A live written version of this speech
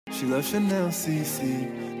She loves Chanel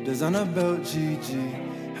CC, designer belt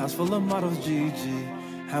GG, house full of models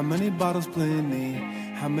GG. How many bottles plenty?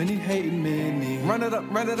 How many hating many? Run it up,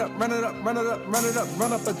 run it up, run it up, run it up, run it up,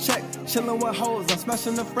 run up a check. Chillin' with hoes, I'm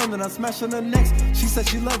smashing the friend and I'm smashing the next. She said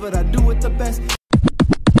she love it, I do it the best.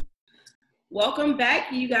 Welcome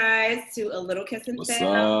back, you guys, to A Little Kiss and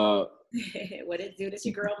Tell. What it do? This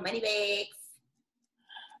your girl, Moneybags.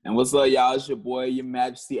 And what's up, y'all? It's your boy, Your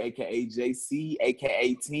Majesty, a.k.a. JC,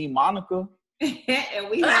 a.k.a. Team Monica. And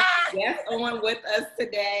we have a guest on with us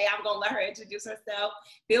today. I'm going to let her introduce herself.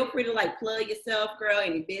 Feel free to, plug yourself, girl,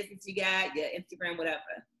 any business you got, your Instagram, whatever.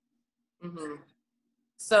 Mm-hmm.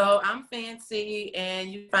 So I'm Fancy,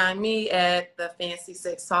 and you find me at the Fancy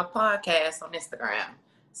Sex Talk Podcast on Instagram.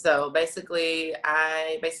 So basically,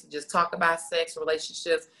 I just talk about sex,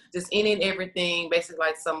 relationships, just any and everything, basically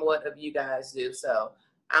like somewhat of you guys do. So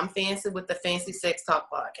I'm Fancy with the Fancy Sex Talk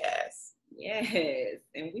Podcast. Yes,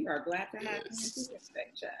 and we are glad to have you.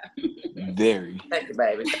 Respect, child. Very. Thank you,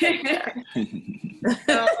 baby.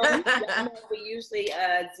 So we usually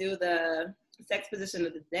do the sex position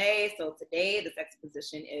of the day. So today, the sex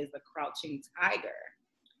position is the crouching tiger.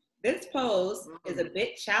 This pose is a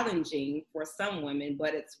bit challenging for some women,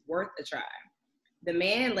 but it's worth a try. The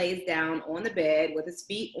man lays down on the bed with his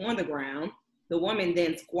feet on the ground. The woman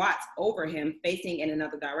then squats over him, facing in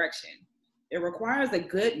another direction. It requires a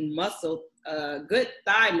good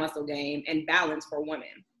thigh muscle game and balance for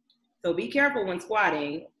women. So be careful when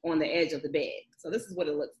squatting on the edge of the bed. So this is what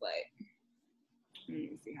it looks like. Let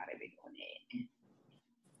me see how they be doing it.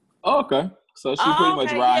 Oh, okay. So she pretty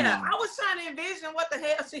much riding on. I was trying to envision what the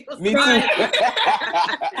hell she was Me doing.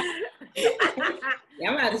 Yeah,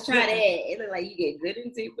 I'm about to try that. It looks like you get good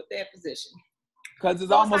and deep with that position. Because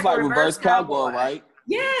it's almost like reverse cowboy, right?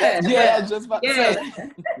 Yeah. Yeah, just about to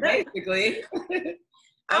say. Basically.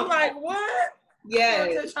 I'm like, what? Yeah.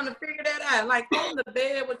 I'm just trying to figure that out. Like on the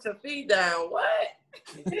bed with your feet down. What?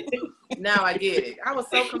 Now I get it. I was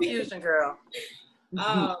so confused, girl.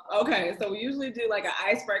 Okay, so we usually do like an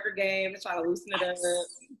icebreaker game to try to loosen it up,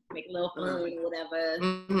 make a little fun or whatever.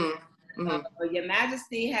 Your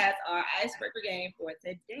Majesty has our icebreaker game for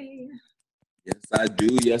today.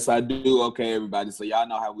 Yes, I do. Okay, everybody. So y'all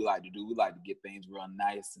know how we like to do. We like to get things real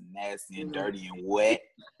nice and nasty and dirty and wet.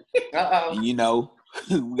 And you know,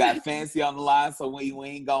 we got Fancy on the line, so we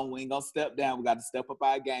ain't gonna step down. We got to step up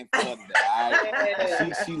our game for her today. All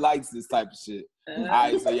right? She likes this type of shit. All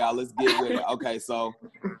right, so y'all, let's get with it. Okay, so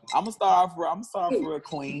I'm gonna start off real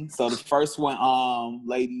clean. So the first one,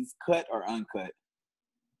 ladies, cut or uncut?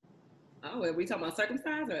 Oh, are we talking about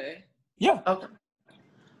circumcised or? Yeah. Okay.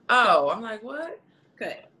 Oh, I'm like, what?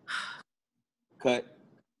 Cut.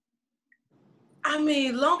 I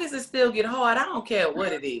mean, long as it still get hard, I don't care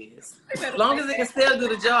what it is. Long as it can still do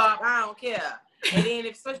the job, I don't care. And then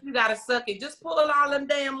if you gotta suck it, just pull all them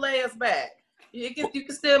damn layers back. You can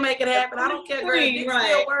still make it happen. I don't care, girl. It can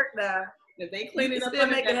still work now. If they clean it up, still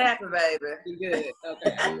make it happen, baby. Be good.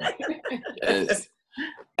 Okay. Yes.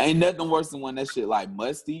 Ain't nothing worse than when that shit like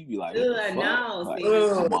musty. You be like, no, like, see,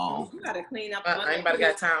 come on. You gotta clean up. I ain't about to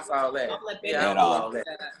got time for all that. At all.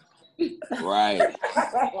 Right.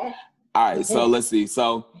 All right. So let's see.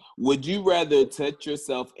 So would you rather touch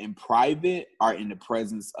yourself in private or in the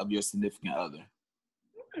presence of your significant other?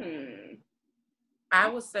 I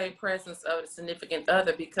would say presence of a significant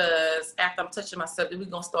other, because after I'm touching myself, then we're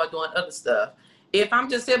going to start doing other stuff. If I'm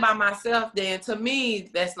just here by myself, then to me,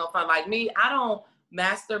 that's no fun. Like me, I don't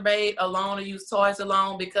masturbate alone or use toys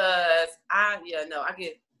alone because I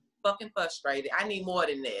get fucking frustrated. I need more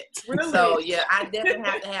than that. Really? So yeah, I definitely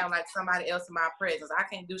have to have like somebody else in my presence. I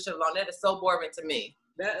can't do shit alone. That is so boring to me.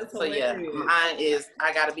 That is so yeah, mine is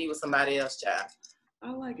I got to be with somebody else, child.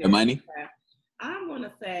 I like it. The money? I'm going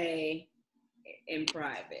to say in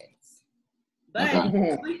private. But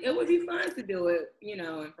it would be fun to do it, in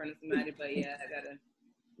front of somebody. But yeah, I got to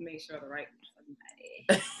make sure the right somebody.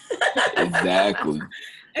 Exactly.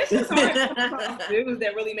 It's just hard to dudes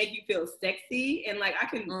that really make you feel sexy. And like, I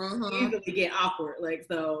can easily get awkward. Like,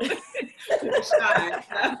 so.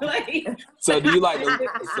 So do you like,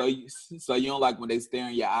 so you don't like when they stare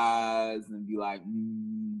in your eyes and be like,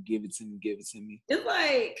 give it to me? It's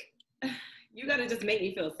like, you gotta just make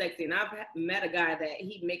me feel sexy. And I've met a guy that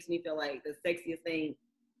he makes me feel like the sexiest thing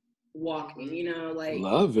walking, like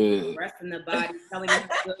love it. resting the body, telling me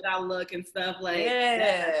how good I look and stuff like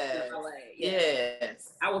yes. that. Like,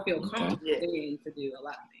 yes. I would feel comfortable to do a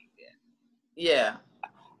lot of things. Yeah.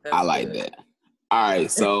 I like that. All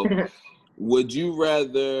right, so would you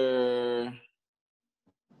rather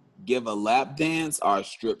give a lap dance or a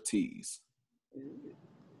strip tease?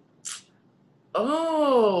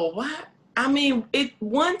 Oh, what? I mean,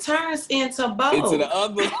 one turns into both. Into the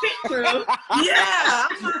other. True. Yeah,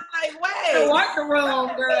 I'm like, wait. The worker room,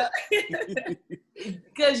 girl.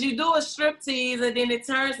 Because you do a strip tease and then it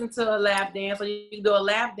turns into a lap dance, or you can do a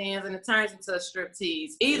lap dance and it turns into a strip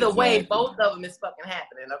tease. Either way, both of them is fucking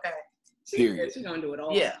happening, okay? Period. She's gonna do it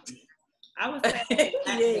all. Yeah. I would say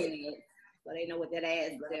lap dance, so they know what that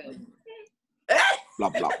ass do. Blah,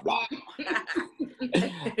 blah, blah.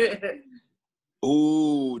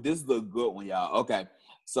 Ooh, this is a good one, y'all. Okay.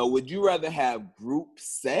 So would you rather have group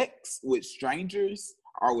sex with strangers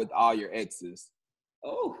or with all your exes?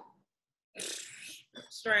 Oh.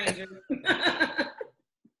 Stranger.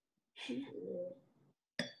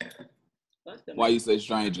 Why you say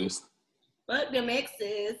strangers? Fuck them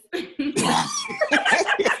exes.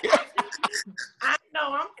 I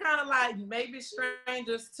know, I'm kind of like maybe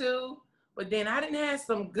strangers too, but then I didn't have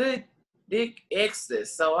some good dick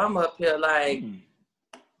exes, so I'm up here like,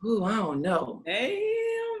 ooh, I don't know. Damn,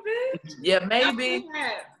 bitch. Yeah, maybe. I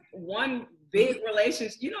had one big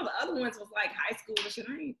relationship. You know, the other ones was like high school and shit.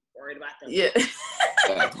 I ain't worried about them. Yeah.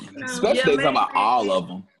 Especially talking about all of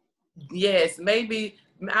them. Yes, maybe.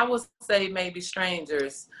 I would say maybe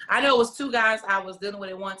strangers. I know it was two guys I was dealing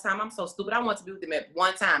with at one time. I'm so stupid. I wanted to be with them at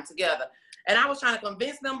one time together. And I was trying to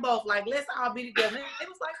convince them both, like, let's all be together. And it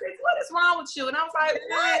was like, what is wrong with you? And I was like,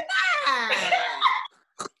 what?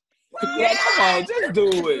 Yeah, come on, just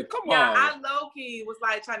do it. Come on. I low-key was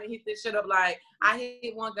like trying to hit this shit up. Like, I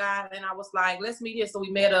hit one guy and I was like, let's meet here. So we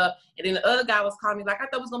met up. And then the other guy was calling me like, I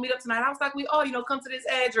thought we was going to meet up tonight. I was like, come to this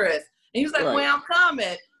address. And he was like, well, I'm coming.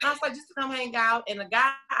 And I was like, just to come hang out. And the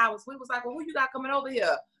guy I was with was like, well, who you got coming over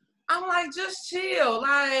here? I'm like, just chill.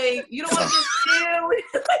 Like, you don't want to just chill?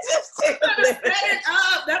 Just chill. Set it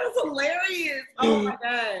up. That was hilarious. Oh, my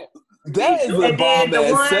God. That is a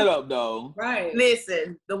bomb-ass setup, though. Right.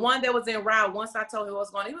 Listen, the one that was en route, once I told him what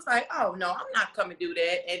was going on, he was like, oh, no, I'm not coming to do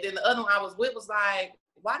that. And then the other one I was with was like,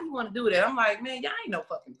 why do you want to do that? I'm like, man, y'all ain't no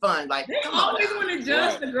fucking fun. Like, they always want to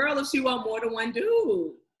judge the girl if she want more than one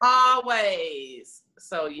dude. Always.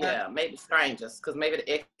 So, yeah, maybe strangers, because maybe the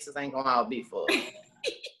exes ain't going to all be full.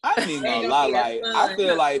 I ain't even gonna lie, like, I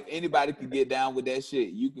feel like if anybody could get down with that shit,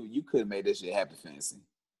 you could make that shit happen, Fancy.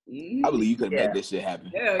 I believe you could have made this shit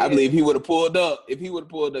happen. I believe if he would have pulled up, you would have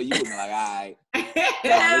been like, all right.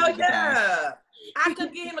 Hell yeah. I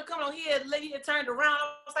could get him to come on here and let you turned around.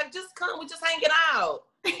 I was like, just come, we just hanging out.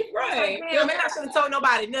 Right. Like, damn, maybe I shouldn't have told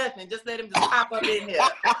nobody nothing. Just let him just pop up in there.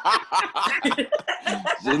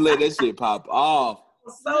 Just let that shit pop off.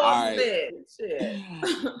 So upset. Shit.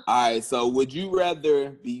 All right, so would you rather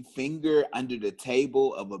be fingered under the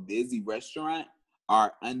table of a busy restaurant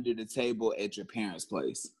or under the table at your parents'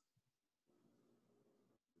 place?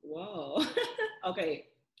 Whoa. Okay.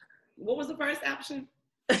 What was the first option?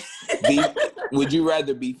 Would you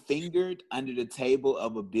rather be fingered under the table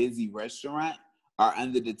of a busy restaurant or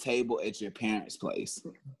under the table at your parents' place?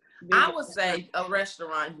 I would say a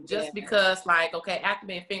restaurant, just because, like, okay, after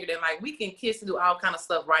being fingered, and like we can kiss and do all kind of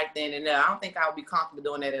stuff right then and there. I don't think I would be comfortable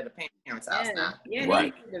doing that at a parent's house now. Yeah,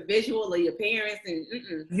 right. The visual of your parents and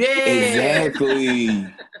exactly.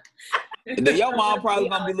 Then your mom probably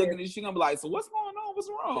gonna be looking at you. She gonna be like, "So what's going on? What's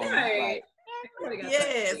wrong?" Right. Like,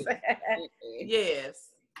 yes. Yes.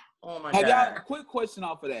 Oh my God. Y'all, quick question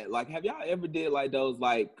off of that. Like, have y'all ever did like those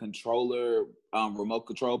like controller, remote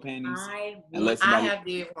control panties? I have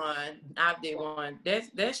did one.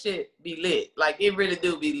 That shit be lit. Like, it really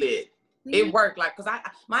do be lit. It worked. Like, cause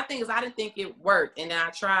my thing is I didn't think it worked, and then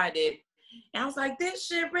I tried it, and I was like, this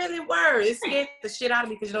shit really works. It scared the shit out of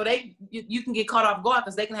me because you can get caught off guard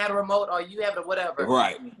because they can have a remote or you have it or whatever.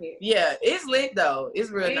 Right. Yeah, it's lit though. It's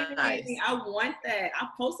real nice. I want that. I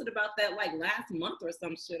posted about that like last month or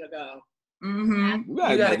some shit ago. Mm-hmm. You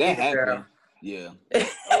gotta get that happen. Yeah.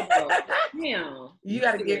 You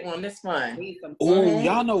gotta get one. It's fun. Oh,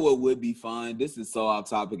 y'all know what would be fun? This is so off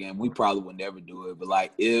topic and we probably would never do it. But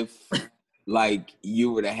like if like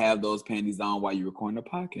you were to have those panties on while you recording a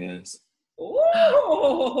podcast. Ooh.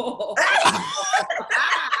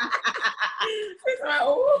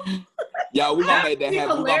 Y'all, we gonna make that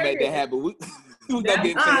happen. We gonna make that happen. We gonna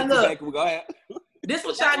get back. We gonna have. This is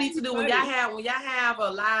what y'all need to do when y'all have a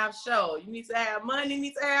live show. You need to have money. You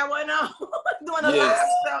need to have one on doing a live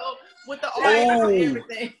show with the audience and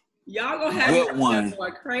everything. Y'all gonna have good one.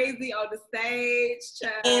 Going crazy on the stage,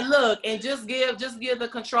 child. And look, and just give the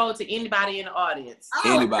control to anybody in the audience.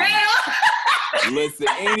 Oh, anybody. Hell. Listen,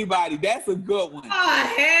 anybody. That's a good one.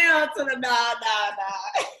 Oh, hell to the nah.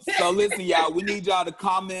 So listen, y'all, we need y'all to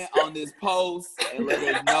comment on this post and let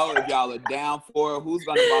us know if y'all are down for it. Who's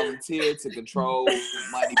gonna volunteer to control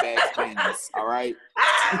Moneybags panties? All right.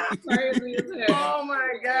 Oh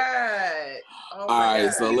my God. Oh All my right,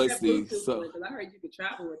 God. so let's see. So I heard you could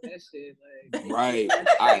travel with that shit. Like, right.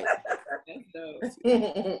 All right. That's dope.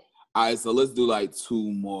 All right, so let's do like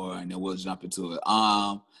 2 more and then we'll jump into it.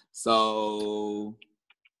 So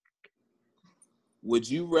would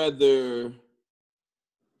you rather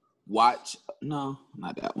watch? No,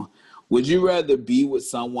 not that one. Would you rather be with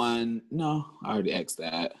someone? No, I already asked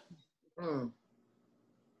that.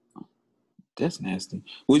 That's nasty.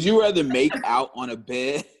 Would you rather make out on a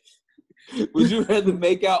bed? Would you rather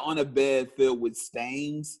make out on a bed filled with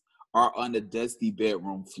stains or on a dusty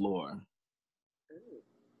bedroom floor?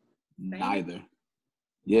 Neither.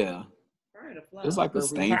 Yeah. It's like a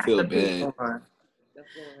stain-filled bed.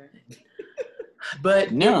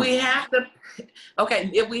 But if we have to,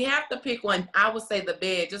 if we have to pick one, I would say the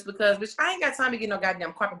bed, just because, bitch, I ain't got time to get no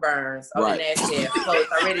goddamn carpet burns on the nasty ass clothes.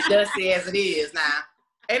 Already dusty as it is now.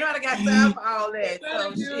 Ain't nobody got time for all that.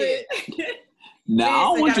 So shit. No, I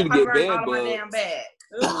don't want you to get bed bugs. bugs. Damn bag.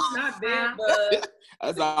 Not bed bugs.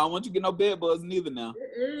 That's all. I don't want you to get no bed bugs neither now.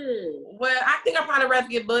 Well, I think I'd probably rather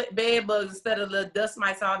get bed bugs instead of little dust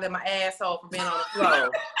mites all in my asshole from being on the floor.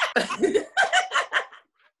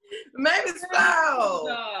 Maybe so.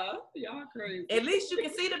 Y'all crazy. At least you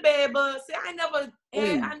can see the bed bugs. See, I never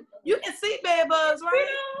had, you can see bed bugs, right?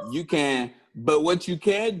 You can. But what you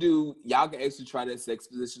can do, y'all can actually try that sex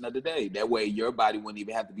position of the day. That way your body wouldn't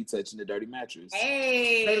even have to be touching the dirty mattress.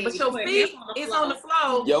 Hey, but your feet is on the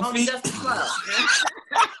floor. Your on feet. the dusty floor.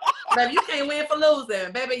 Baby, you can't win for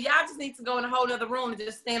losing. Baby, y'all just need to go in a whole other room and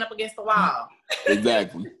just stand up against the wall.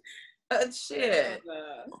 Exactly. Shit.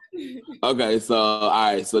 Okay, so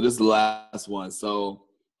all right, so this is the last one. So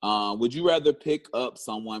would you rather pick up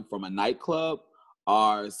someone from a nightclub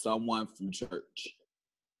or someone from church?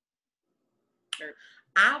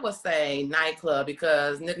 I would say nightclub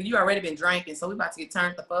because nigga, you already been drinking, so we about to get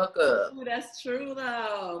turned the fuck up. Ooh, that's true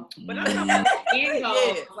though. But I'm talking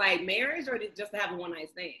about like marriage or just to have a one night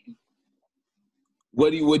stand.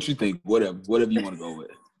 What you think? Whatever you want to go with.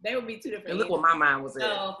 They would be two different. And look what my mind was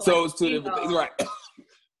at. So it's 2 different things, right?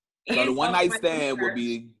 So the one night stand would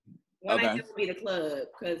be one night would be the club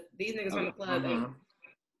because these niggas from the club, they,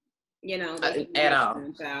 at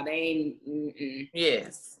all. Child, they ain't.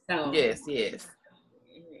 Yes. So, yes.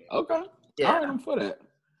 Okay. Yeah. All right, I'm for that.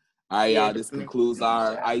 All right, y'all. This concludes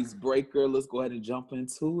our icebreaker. Let's go ahead and jump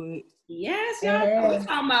into it. Yes, y'all. We're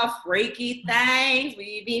talking about freaky things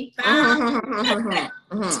we be found. Okay.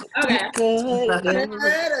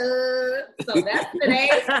 So that's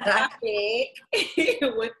today's topic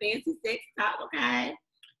with Fancy Sex Talk. Okay.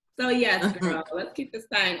 So yes, girl. Let's keep this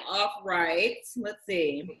thing off right. Let's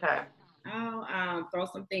see. Okay. I'll throw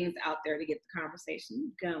some things out there to get the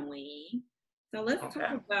conversation going. So let's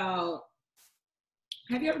talk about.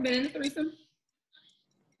 Have you ever been in a threesome?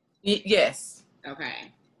 Yes.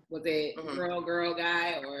 Okay. Was it girl,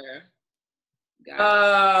 guy, or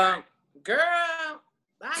guy? Girl,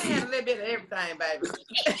 I had a little bit of everything, baby.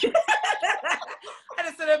 I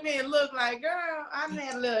just sit up here and look like, girl, I done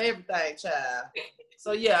had a little everything, child.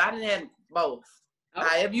 So yeah, I done had both. Okay.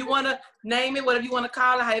 However you want to name it, whatever you want to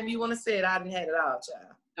call it, however you want to say it, I done had it all,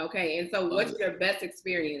 child. Okay, and so what's your best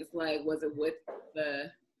experience? Like, was it with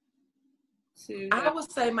the two? I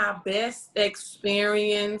would say my best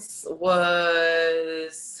experience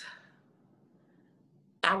was,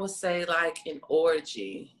 I would say, like an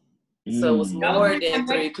orgy. So it was more than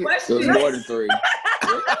 3 people. It was more than 3.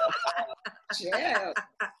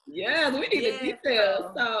 Yeah, we need the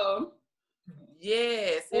details. So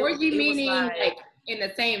yes. Orgy meaning like in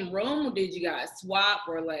the same room? Did you guys swap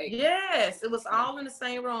or like? Yes, it was all in the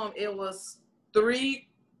same room. It was 3.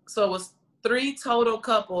 So it was 3 total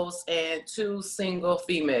couples and 2 single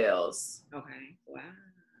females. Okay. Wow.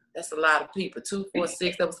 That's a lot of people. 2, 4,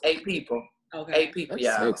 6. That was 8 people. Okay. 8 people,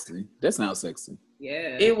 That's sexy. That sounds sexy.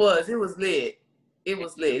 Yeah. It was lit. It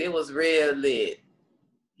was lit. It was real lit.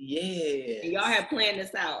 Yeah. And y'all had planned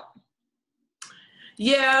this out.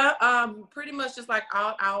 Yeah, pretty much just like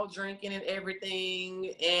all drinking and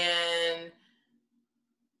everything, and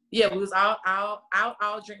yeah, we was all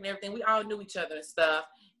drinking everything. We all knew each other and stuff.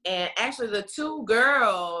 And actually, the 2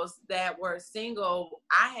 girls that were single,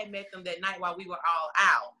 I had met them that night while we were all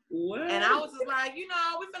out. What? And I was just like, we're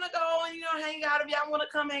finna go and hang out if y'all want to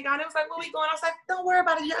come hang out. And it was like, where we going? I was like, don't worry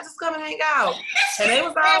about it, y'all just come and hang out. And they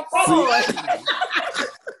was all for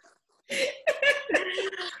it.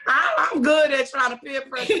 I'm good at trying to peer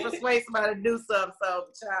pressure, persuade somebody to do something. So,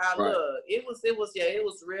 child, Right. look, it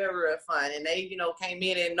was real fun. And they, came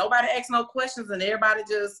in and nobody asked no questions, and everybody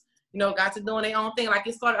just, got to doing their own thing. Like,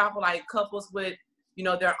 it started off with like couples with,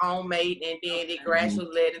 their own mate, and then it gradually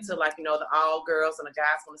led into like, the all girls and the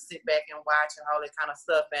guys want to sit back and watch and all that kind of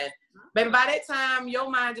stuff. And baby, by that time, your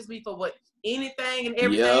mind just be for what? Anything and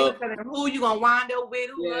everything. Yep. Who you gonna wind up with?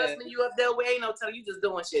 Who husband you up there with? Ain't no telling. You just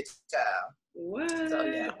doing shit, child. What? So,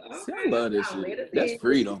 yeah. See, I love this shit. That's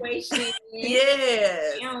freedom.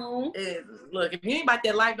 Yes. Look, if you ain't about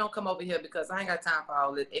that life, don't come over here because I ain't got time for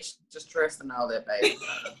all that extra stress and all that, baby.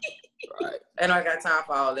 Right. And I got time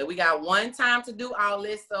for all that. We got one time to do all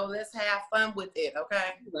this, so let's have fun with it,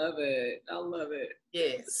 okay? Love it. I love it.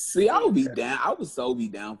 Yes. See, I would be down. I would so be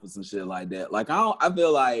down for some shit like that. Like, I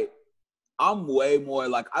feel like I'm way more,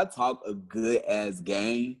 like, I talk a good ass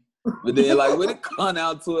game. But then, like, when it come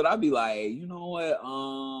out to it, I'd be like, you know what?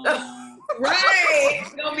 Right.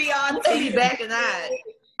 It's gonna be on TV back and that.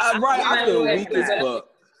 Right. I feel weak as fuck.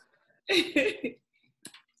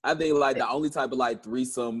 I think, like, the only type of, like,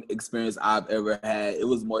 threesome experience I've ever had, it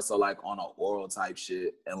was more so, like, on an oral type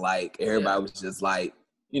shit. And, like, everybody was just, like,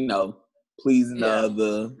 pleasing the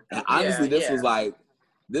other. And honestly,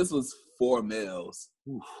 this was 4 males.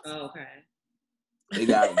 Oof. Oh, okay. It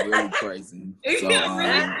got really crazy. It got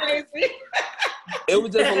really crazy. It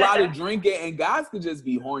was just a lot of drinking, and guys could just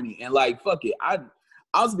be horny. And, like, fuck it.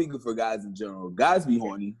 I'm speaking for guys in general. Guys be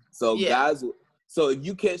horny. So so if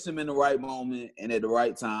you catch them in the right moment and at the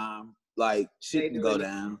right time, like, shit can go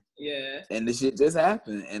down. Yeah. And the shit just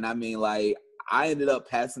happened. And I mean, like, I ended up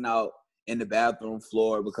passing out in the bathroom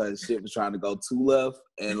floor because shit was trying to go too left.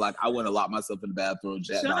 And, like, I went and locked myself in the bathroom.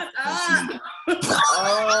 Shut up.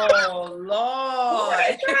 Oh, Lord. What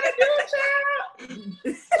are you trying to do,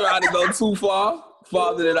 child? Trying to go too far.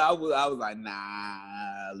 Farther than I was like,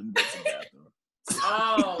 nah, let me go to the bathroom.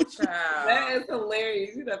 Oh, child. That is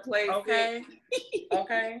hilarious. You done played Okay.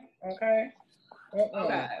 Okay.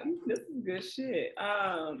 Okay. This is good shit.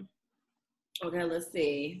 Okay, let's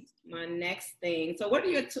see. My next thing. So what are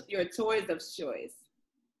your toys of choice?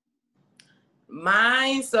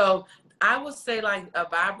 Mine, so I would say like a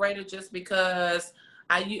vibrator just because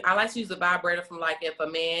I like to use a vibrator from like if a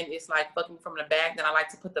man is like fucking from the back, then I like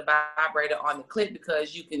to put the vibrator on the clit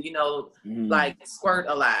because you can, like squirt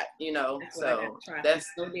a lot, so that's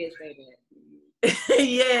so did say that.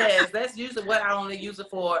 yes, that's usually what I only use it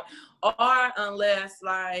for, or unless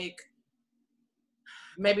like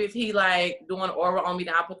maybe if he like doing oral on me,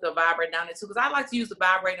 then I'll put the vibrator down there too because I like to use the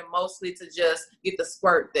vibrator mostly to just get the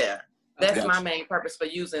squirt there. That's my main purpose for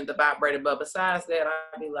using the vibrator. But besides that,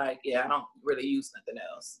 I'd be like, I don't really use nothing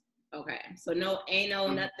else. Okay. So no anal,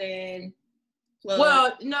 nothing. Plug.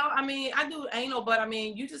 Well, no, I mean, I do anal, but I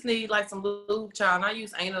mean, you just need like some lube, child. And I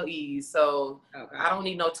use anal ease. So I don't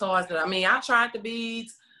need no toys. I mean, I tried the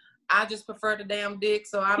beads. I just prefer the damn dick.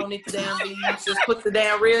 So I don't need the damn beads. Just put the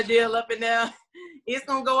damn real deal up in there. It's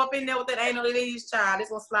going to go up in there with that anal ease, child.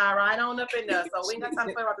 It's going to slide right on up in there. So we ain't got time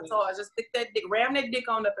to play about the toys. Just stick that dick, ram that dick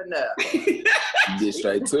on up in there. Get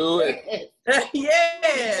straight to it.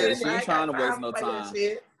 Yeah. She ain't trying to waste no time.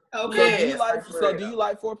 Okay. So do you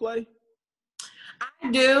like foreplay?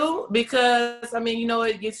 I do because, I mean,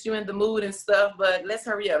 it gets you in the mood and stuff, but let's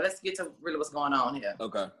hurry up. Let's get to really what's going on here.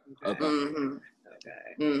 Okay.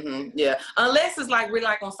 Mm-hmm. Yeah. Unless it's like really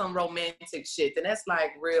like on some romantic shit, then that's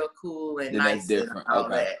like real cool and nice. That's different. And all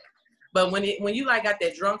that. But when you like got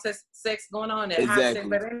that drunk sex going on, that hot sex,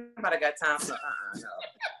 baby, everybody got time for no.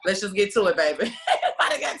 Let's just get to it, baby.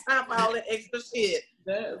 Everybody got time for all that extra shit.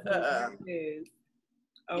 That is.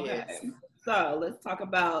 Okay. Yes. So let's talk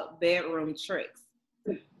about bedroom tricks.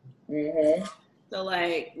 Mm-hmm. So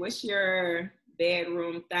like, what's your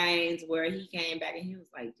bedroom things where he came back and he was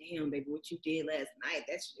like, damn, baby, what you did last night,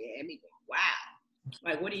 that shit had me going, wow.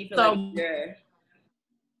 Like, what do you feel like you're...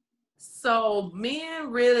 So men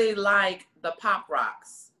really like the pop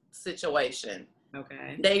rocks situation.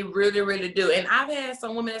 Okay. They really, really do. And I've had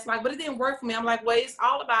some women that's like, but it didn't work for me. I'm like, well, it's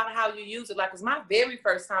all about how you use it. Like, it's my very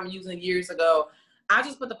first time using it years ago. I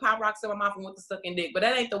just put the pop rocks in my mouth and went to sucking dick. But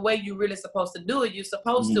that ain't the way you really supposed to do it. You're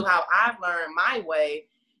supposed to, how I've learned my way,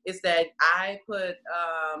 is that I put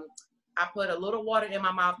a little water in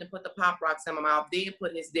my mouth and put the pop rocks in my mouth, then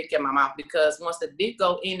put his dick in my mouth, because once the dick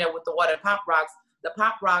go in there with the water and pop rocks, the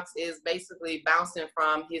pop rocks is basically bouncing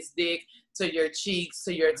from his dick to your cheeks,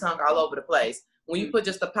 to your tongue, all over the place. When you put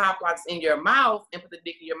just the pop rocks in your mouth and put the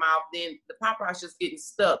dick in your mouth, then the pop rocks just getting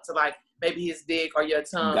stuck to like maybe his dick or your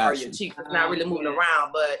tongue or your cheek. It's not really moving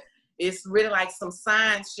around. But it's really like some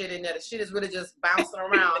science shit in there. The shit is really just bouncing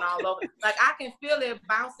around all over. Like I can feel it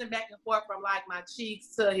bouncing back and forth from like my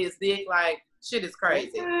cheeks to his dick. Like shit is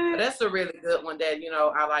crazy. But that's a really good one that, you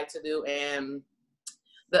know, I like to do. And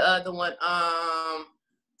the other one,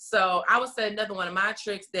 so I would say another one of my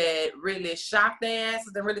tricks that really shock their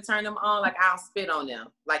asses and really turn them on, like I'll spit on them,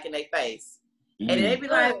 like in their face. And then they be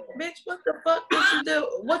like, bitch, what the fuck did you do?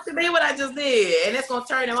 What the mean what I just did? And it's gonna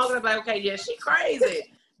turn them over. Like, okay, yeah, she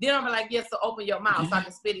crazy. Then I'm like, yes, so open your mouth so I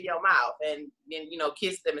can spit in your mouth and then, you know,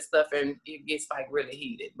 kiss them and stuff, and it gets like really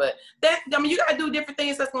heated. But that, I mean, you gotta do different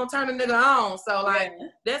things that's gonna turn a nigga on. So like,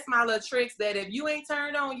 that's my little tricks that if you ain't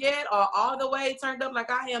turned on yet or all the way turned up like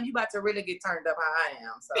I am, you about to really get turned up how I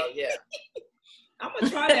am. So yeah. I'm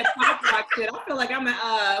gonna try that pop rock shit. I feel like I'm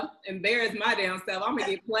gonna embarrass my damn self. I'm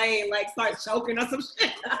gonna get played, like start choking or some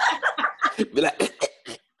shit. Be like,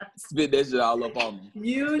 spit that shit all up on me.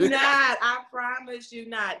 You not. I promise you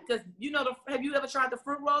not. Because you know, have you ever tried the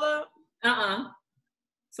fruit roll up?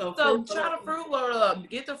 So try the fruit roll up.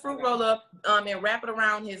 Get the fruit roll up and wrap it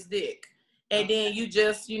around his dick. And then you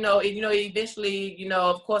just, eventually,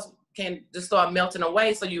 of course, can just start melting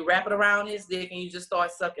away. So you wrap it around his dick and you just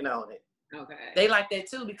start sucking on it. Okay. They like that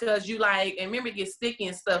too because you like, and remember it gets sticky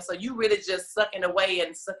and stuff, so you really just sucking away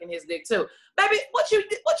and sucking his dick too. Baby, what you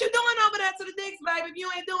doing over there to the dicks, baby, if you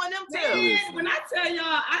ain't doing them too? Man, when I tell y'all,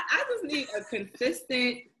 I just need a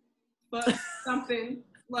consistent something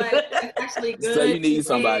like that's actually good. So you need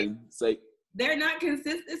somebody. Say they're not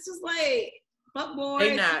consistent. It's just like fuck boys.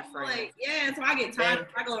 They not friends. Like, yeah, so I get tired.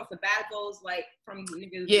 I go on sabbaticals like from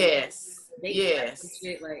niggas. Yes.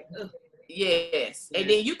 Shit, like, ugh. Yes. And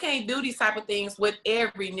then you can't do these type of things with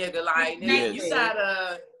every nigga. Like, you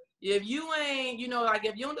gotta, if you ain't, like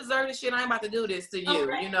if you don't deserve this shit, I ain't about to do this to you,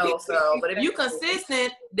 so, but if you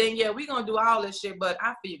consistent, then yeah, we gonna do all this shit, but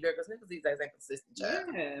I feel you, girl, because niggas these days ain't consistent,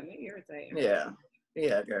 child. Yeah, me irritating.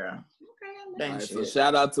 Yeah, girl. Okay, right, so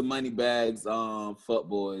shout out to Money Bags, fuck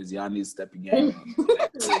boys. Y'all need to step your game up.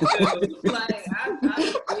 Like,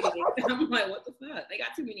 I'm like, what the fuck? They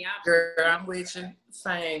got too many options. Girl, I'm with you.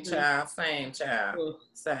 Same child.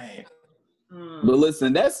 Same. But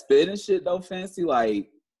listen, that spitting shit though, Fancy, like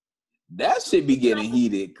that shit be getting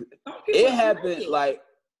heated. It happened like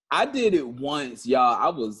I did it once,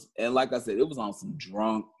 y'all. And like I said, it was on some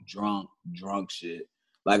drunk shit.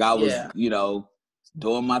 Like I was,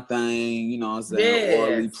 doing my thing, you know what I'm saying,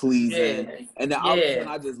 orally pleasing. Yes. And then all of a sudden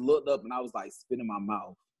I just looked up and I was like spitting my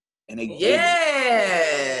mouth. And they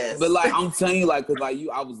But like I'm telling you, like, cause like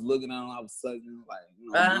I was looking at them, I was sucking, like,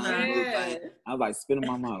 I was like spitting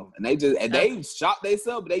my mouth. And they shocked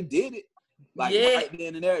themselves, but they did it. Like right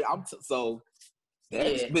then and there. But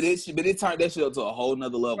it turned that shit up to a whole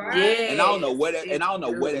nother level. Right. And I don't know where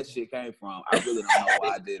that shit came from. I really don't know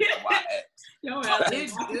why I did it or why I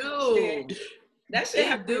acted. That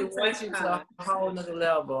shit do take you to a whole nother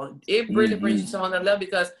level. It really brings you to another level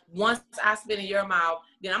because once I spit in your mouth,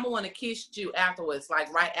 then I'm gonna want to kiss you afterwards,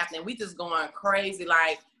 like right after, and we just going crazy,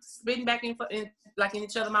 like spitting back in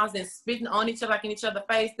each other's mouths, and spitting on each other like in each other's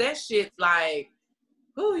face. That shit, like,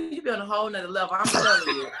 ooh, you be on a whole nother level. I'm telling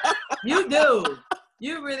you, you do,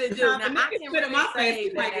 you really do. Now I can really say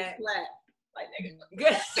that. Like,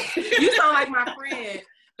 nigga. You sound like my friend.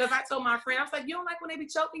 Because I told my friend, I was like, you don't like when they be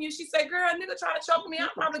choking you? She said, girl, a nigga try to choke me, I'm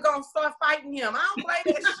probably going to start fighting him. I don't play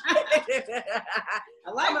that shit.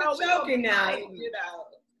 I like the choking now.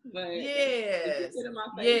 But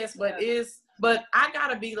but I got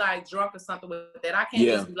to be like drunk or something with that. I can't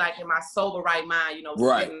just be like in my sober right mind,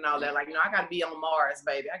 spitting and all that. Like, I got to be on Mars,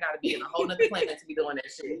 baby. I got to be in a whole nother planet to be doing that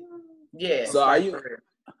shit. Yeah. So are you,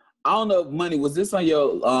 I don't know, Money, was this on your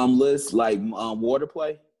list, like water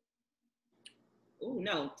play? Oh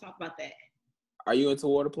no, talk about that. Are you into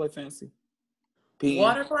water play, Fancy? Peeing?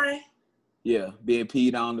 Water play? Yeah, being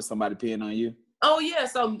peed on or somebody peeing on you. Oh yeah,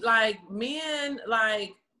 so like men,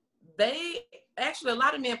 like they actually a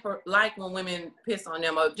lot of men like when women piss on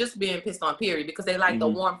them or just being pissed on, period, because they like the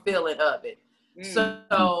warm feeling of it.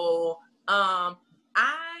 So I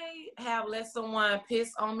have let someone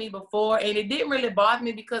piss on me before, and it didn't really bother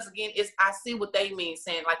me because again, I see what they mean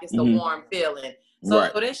saying like it's the warm feeling.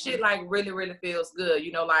 So that shit like really, really feels good.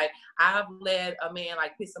 Like I've let a man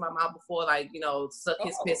like piss in my mouth before, like, suck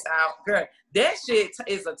his piss out. Girl, that shit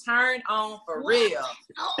is a turn on for real.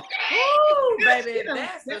 Ooh, baby,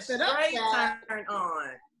 that's a straight turn on.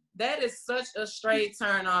 That is such a straight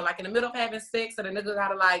turn on. Like in the middle of having sex, and the nigga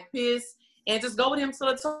gotta like piss and just go with him to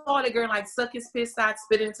the toilet, girl, and like suck his piss out,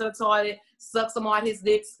 spit it into the toilet, suck some more of his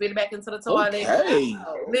dick, spit it back into the toilet. Okay.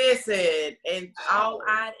 Listen, and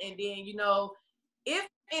and then, if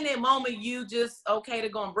in that moment you just okay to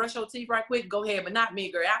go and brush your teeth right quick, go ahead, but not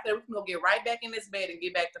me, girl. After that, we can go get right back in this bed and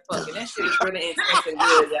get back to fucking. That shit is really intense and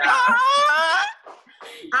good, y'all.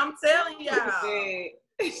 I'm telling y'all.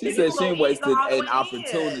 She said she wasted an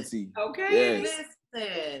opportunity. Okay. Yes.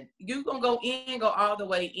 Listen, you gonna go in, go all the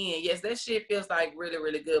way in. Yes, that shit feels like really,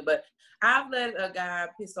 really good. But I've let a guy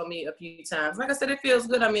piss on me a few times. Like I said, it feels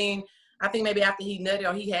good. I mean, I think maybe after he nutted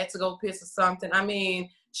or he had to go piss or something. I mean,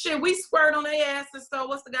 shit, we squirt on their asses, so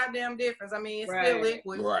what's the goddamn difference? I mean, it's still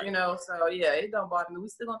liquid, you know, so yeah, it don't bother me. We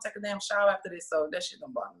still gonna take a damn shower after this, so that shit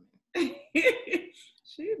don't bother me.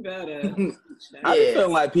 She better. I be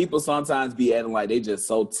feeling like people sometimes be acting like they just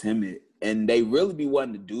so timid and they really be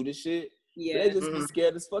wanting to do the shit. Yeah. They just be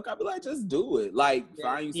scared as fuck. I be like, just do it. Like,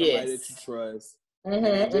 find you somebody that you trust. And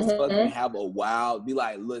then just fucking have a wild, be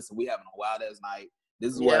like, listen, we having a wild ass night.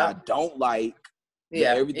 This is what I don't like.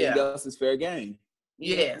 Yeah. Everything else is fair game.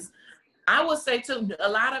 Yes. I would say too, a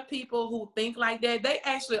lot of people who think like that, they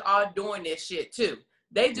actually are doing this shit too.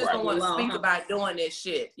 They just don't want to speak about doing this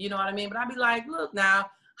shit. You know what I mean? But I be like, look now,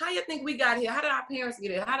 how you think we got here? How did our parents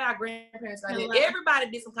get here? How did our grandparents get here? Everybody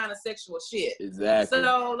did some kind of sexual shit. Exactly.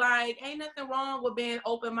 So like, ain't nothing wrong with being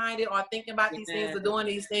open-minded or thinking about these things or doing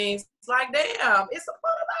these things. It's like, damn, it's a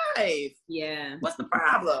part of life. Yeah. What's the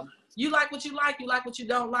problem? You like what you like what you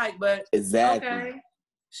don't like, but okay.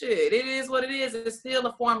 Shit, it is what it is. It's still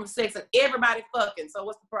a form of sex and everybody fucking. So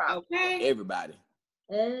what's the problem? Okay. Everybody.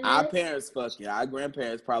 Our parents fucking. Our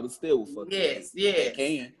grandparents probably still will fuck. Yes. They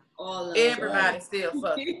can. Everybody still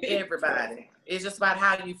fucking. Everybody. It's just about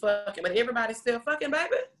how you fucking. But everybody's still fucking,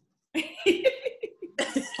 baby.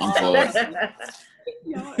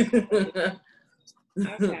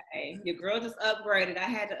 Okay. Your girl just upgraded. I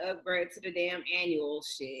had to upgrade to the damn annual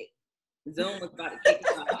shit. Zoom was about to kick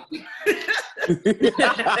it off.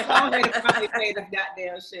 I'm going to probably pay this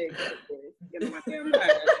goddamn shit. Get on my damn nerves.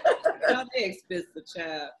 Y'all they expensive,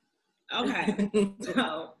 child. Okay.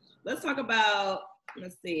 So let's talk about,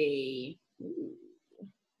 let's see,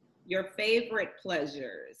 your favorite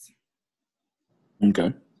pleasures.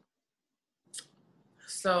 Okay.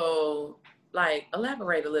 So, like,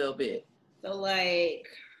 elaborate a little bit. So, like,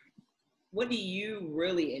 what do you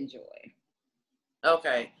really enjoy?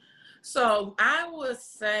 Okay. So I would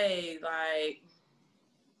say, like,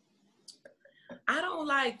 I don't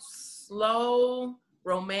like slow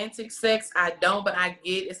romantic sex. I don't, but I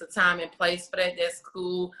get it's a time and place for that. That's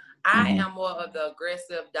cool. I am more of the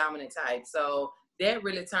aggressive, dominant type. So that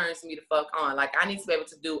really turns me the fuck on. Like, I need to be able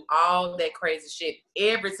to do all that crazy shit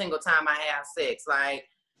every single time I have sex. Like,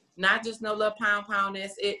 not just no little pound.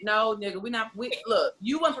 That's it. No, nigga, look,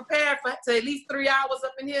 you weren't prepared to at least 3 hours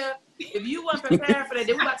up in here. If you weren't prepared for that,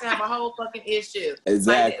 then we're about to have a whole fucking issue.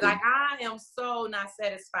 Exactly. Like I am so not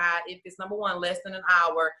satisfied if it's, number one, less than an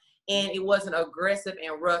hour and it wasn't aggressive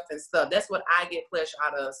and rough and stuff. That's what I get pleasure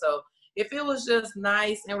out of. So if it was just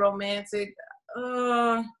nice and romantic,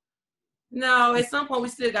 no, at some point we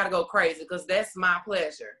still got to go crazy because that's my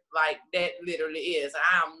pleasure. Like, that literally is.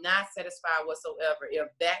 I am not satisfied whatsoever if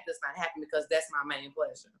that does not happen because that's my main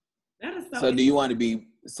pleasure. That is so do you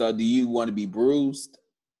want to be bruised?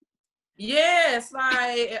 Yes,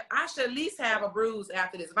 like, I should at least have a bruise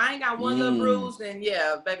after this. If I ain't got one little bruise, then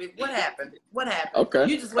yeah, baby, what happened? Okay.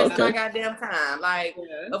 You just wasted my goddamn time. Like,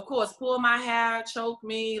 of course, pull my hair, choke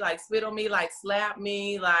me, like, spit on me, like, slap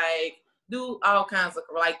me, like, do all kinds of,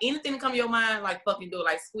 like, anything that come to your mind, like, fucking do it.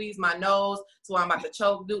 Like, squeeze my nose so I'm about to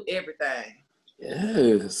choke, do everything.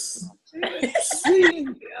 Yes. See,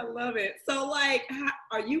 I love it. So, like,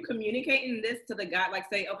 are you communicating this to the guy? Like,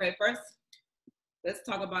 say, okay, first, let's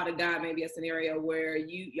talk about a guy, maybe a scenario where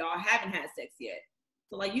y'all haven't had sex yet.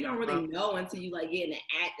 So, like, you don't really know until you, like, get in the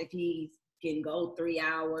act if he can go 3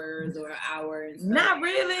 hours or an hour. And stuff.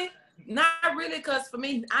 Not really, because for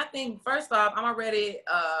me, I think, first off, I'm already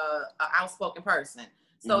an outspoken person.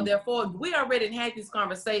 So, therefore, we already had these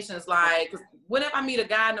conversations, like, whenever I meet a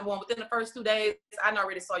guy, number one, within the first 2 days, I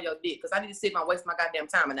already saw your dick, because I need to see if I waste my goddamn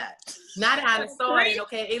time or not. Now that I saw it,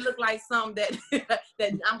 okay, it looked like something that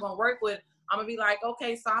I'm going to work with. I'm going to be like,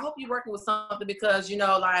 okay, so I hope you're working with something because, you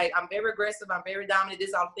know, like, I'm very aggressive. I'm very dominant. This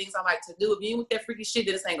is all the things I like to do. If you ain't with that freaky shit,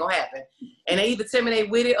 then this ain't going to happen. And they either tell me they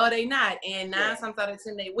with it or they not. And 9 times out of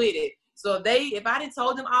 10, they with it. So if I didn't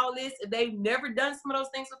told them all this, if they've never done some of those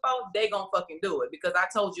things before, they going to fucking do it because I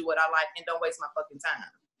told you what I like and don't waste my fucking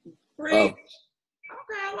time. Preach.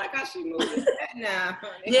 Okay, I like how she moves now.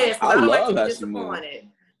 Yes, I don't like to be disappointed.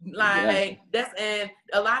 Like that's, and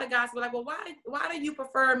a lot of guys were like, well, why do you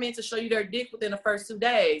prefer men to show you their dick within the first 2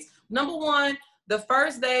 days? Number one, the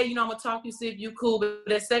first day, you know, I'm gonna talk to you, see if you cool. But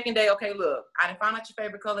the second day, okay, look, I done found out your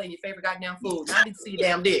favorite color and your favorite goddamn food. Now I need to see your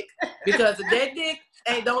damn dick. Because if that dick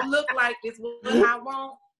don't look like it's what I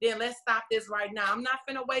want, then let's stop this right now. I'm not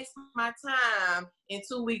finna waste my time in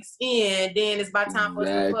 2 weeks in, then it's by time for us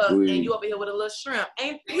to fuck, and you over here with a little shrimp.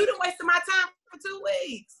 And you done wasted my time for 2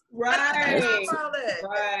 weeks. Right.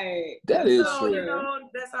 Right. That is so, true. You know,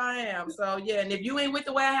 that's how I am. So, yeah, and if you ain't with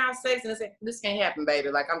the way I have sex, and this can't happen, baby.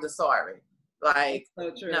 Like, I'm just sorry. Like,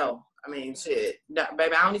 so true. No. I mean, shit. No,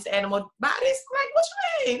 baby, I don't need to add no more bodies. Like, what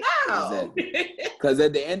you mean? No. Because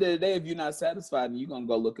at the end of the day, if you're not satisfied, you're going to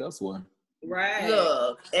go look elsewhere. Right.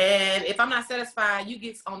 Look, and if I'm not satisfied, you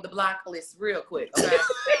get on the block list real quick, okay?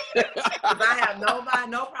 Because I have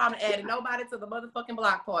no problem adding nobody to the motherfucking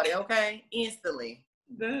block party, okay? Instantly.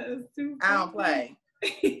 That is too funny. I don't play.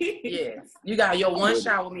 Yes. You got your one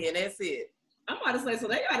shot with me, and that's it. I'm about to say, so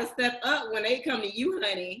they got to step up when they come to you,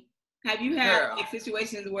 honey. Have you had like,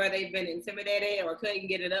 situations where they've been intimidated or couldn't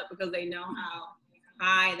get it up because they know how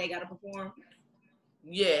high they got to perform?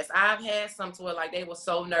 Yes, I've had some to where like they were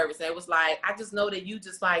so nervous. It was like, I just know that you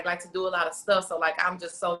just like to do a lot of stuff. So like, I'm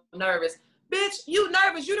just so nervous. Bitch, you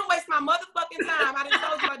nervous. You didn't waste my motherfucking time. I didn't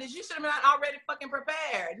told you about this. You should have been already fucking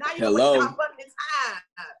prepared. Now you waste my fucking time.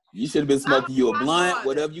 You should have been smoking you a blunt,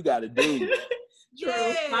 whatever you got to do.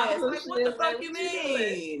 Yes, like what the fuck you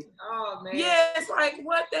mean? Oh man. Yes, like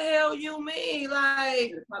what the hell you mean?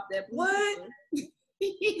 Like what?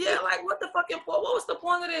 Yeah, like what the fucking point? What was the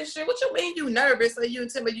point of this shit? What you mean you nervous or you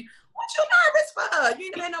intimidated? What you nervous for? You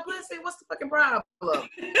ain't had no pussy. What's the fucking problem?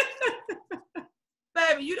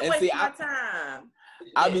 Baby, you done wasted my time.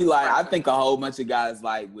 I be like, I think a whole bunch of guys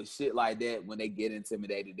like with shit like that, when they get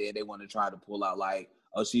intimidated, then they want to try to pull out like,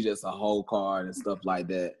 oh, she's just a whole card and stuff like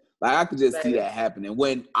that. Like I could just see that happening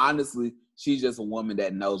when honestly, she's just a woman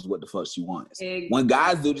that knows what the fuck she wants. Exactly. When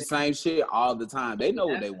guys do the same shit all the time, they know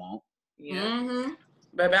what they want. Yeah. Mm-hmm.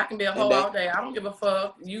 Baby, I can be a hoe all day. I don't give a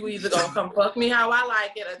fuck. You either gonna come fuck me how I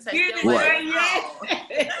like it or take your way.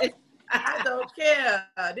 I don't care.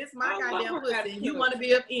 This is my goddamn pussy. You want to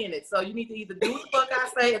be up in it. So you need to either do what the fuck I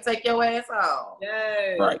say or take your ass off.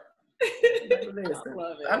 Yes. Right. Listen, I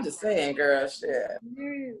love it. I'm just saying, girl, shit.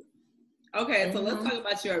 Yes. Okay, so let's talk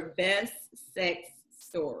about your best sex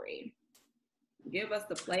story. Give us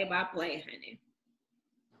the play-by-play, honey.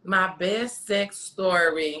 My best sex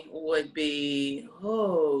story would be,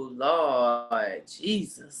 oh, Lord,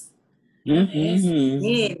 Jesus. Mm-hmm.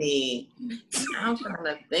 I'm trying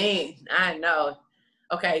to think. I know.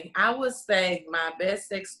 Okay, I would say my best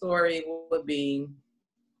sex story would be,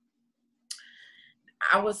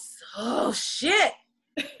 oh, shit.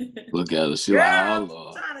 Look at her. She Girl, like, I'm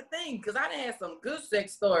trying to think, because I didn't have some good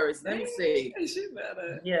sex stories. Let me see.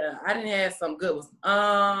 Yeah, I didn't have some good ones.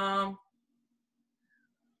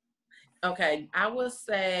 Okay, I would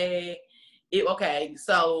say,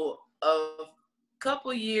 so a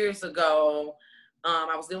couple years ago,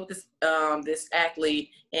 I was dealing with this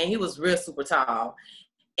athlete, and he was real super tall.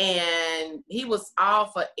 And he was all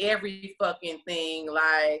for every fucking thing,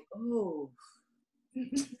 like, ooh.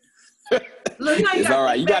 Look, it's all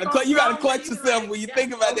right. You gotta clutch yourself when you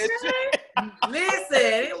think about that shit.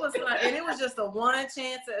 Listen, it was like, and it was just a one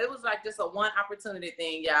chance. It was like just a one opportunity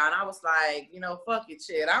thing, y'all. And I was like, fuck it,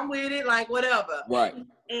 shit. I'm with it, like whatever. Right.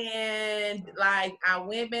 And like, I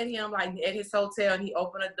went met him like at his hotel, and he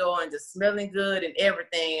opened the door and just smelling good and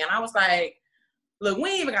everything. And I was like, look, we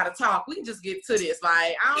ain't even gotta talk. We can just get to this.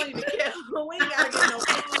 Like, I don't even care. We ain't gotta get no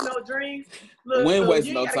food, no drinks. Look, we ain't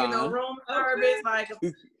wasting no time. Get no room service. Like,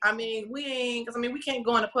 I mean, we can't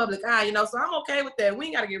go in the public eye, so I'm okay with that. We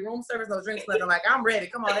ain't gotta get room service, no drinks, nothing. Like, I'm ready.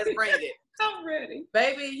 Come on, let's bring it. I'm ready.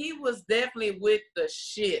 Baby, he was definitely with the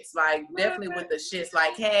shits. Like, definitely with the shits.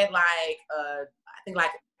 Like, had like, I think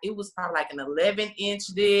like, it was probably like an 11-inch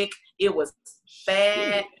dick. It was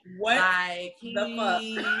fat. What? Like the fuck?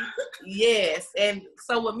 Yes. And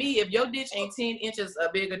so with me, if your dick ain't 10 inches or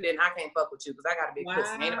bigger, then I can't fuck with you because I got a big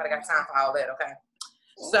pussy. Ain't nobody got time for all that, okay?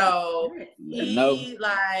 So he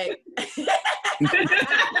like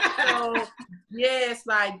so yes,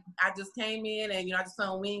 like I just came in and I just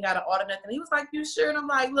told him we ain't gotta order nothing. He was like, you sure? And I'm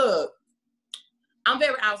like, look, I'm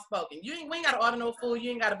very outspoken. We ain't gotta order no food.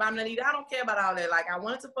 You ain't gotta buy me nothing. I don't care about all that. Like, I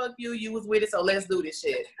wanted to fuck you. You was with it, so let's do this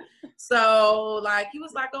shit. So, like, he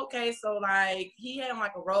was like, okay. So, like, he had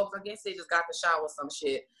like a robe. I guess he just got the shower or some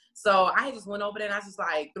shit. So I just went over there and I just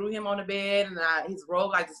like threw him on the bed and his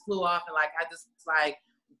robe like just flew off and like I just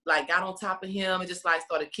like got on top of him and just like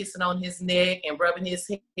started kissing on his neck and rubbing his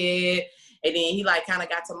head. And then he like kind of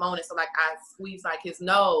got to moaning. So like I squeezed like his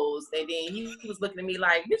nose. And then he was looking at me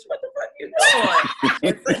like, bitch, what the fuck you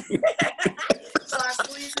doing? So I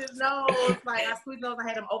squeezed his nose. Like I nose. I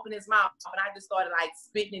had him open his mouth, and I just started like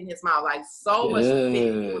spitting in his mouth, like so much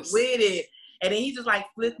spit with it. And then he just like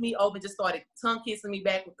flipped me open, just started tongue kissing me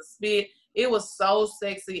back with the spit. It was so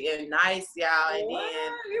sexy and nice, y'all. And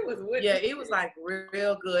then it was like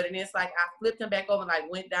real good. And it's like I flipped him back over and like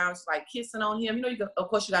went down, just like kissing on him. You know, of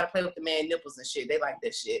course you gotta play with the man nipples and shit. They like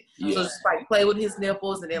that shit. Yeah. So just like play with his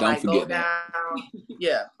nipples and then like go down.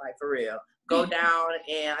 Yeah, like for real. Go down,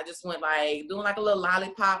 and I just went like doing like a little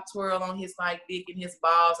lollipop twirl on his like dick and his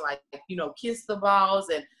balls, and, like, you know, kiss the balls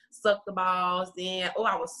and suck the balls. Then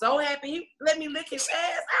I was so happy he let me lick his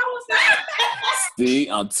ass. I was like, see,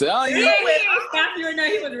 I'm telling you. After you know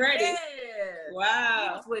he was ready. Yeah. Wow.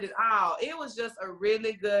 He was with it all. It was just a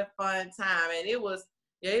really good fun time, and it was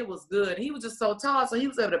good. He was just so tall, so he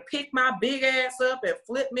was able to pick my big ass up and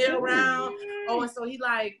flip me around. Oh, and so he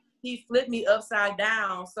flipped me upside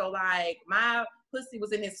down. So like my pussy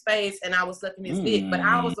was in his face and I was sucking his dick. But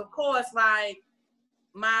I was, of course, like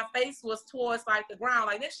my face was towards like the ground.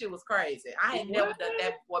 Like that shit was crazy. I had never done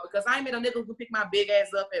that before because I ain't met a nigga who could pick my big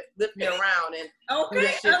ass up and flip me around and do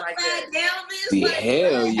that shit like that. The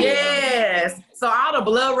hell yeah. Yes. So all the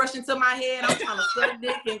blood rushing to my head. I'm trying to suck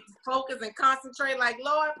dick and focus and concentrate. Like,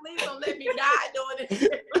 Lord, please don't let me die doing this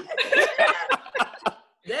shit.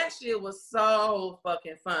 That shit was so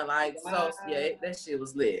fucking fun. Like, so, yeah, that shit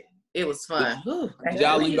was lit. It was fun. Did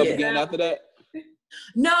y'all link up again after that?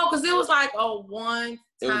 No, because it was like a one-time.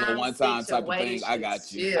 It was a one-time type of thing. I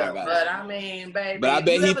got you. Yeah, but I mean, baby. But I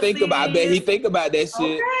bet he think about that shit.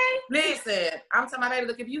 Okay. Listen, I'm telling my baby,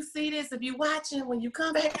 look, if you see this, if you watching, when you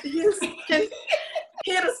come back to Houston, hit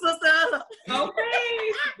a sister up.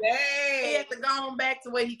 Okay. He had to go on back to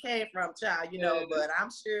where he came from, child, you know, but I'm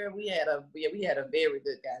sure we had a very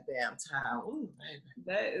good goddamn time. Ooh, baby.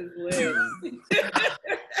 That is lit.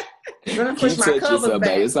 Gonna push my covers back.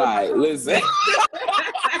 Baby. It's all right. Listen.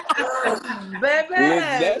 Baby.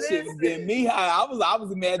 That shit's getting me high. I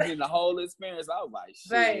was imagining the whole experience. I was like,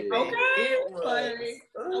 shit. Baby, okay. It was like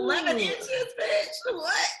 11 inches, bitch.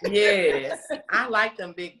 What? Yes. I like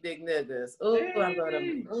them big niggas. Ooh, I love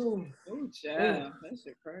them. Ooh, child. That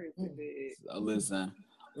shit crazy, bitch. So listen.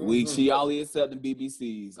 She only accepting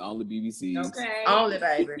BBCs. Only BBCs. Okay. Only,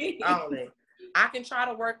 baby. Only. I can try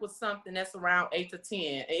to work with something that's around 8 to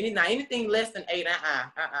 10. Anything less than 8,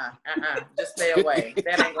 just stay away.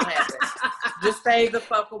 That ain't gonna happen. Just stay the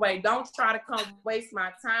fuck away. Don't try to come waste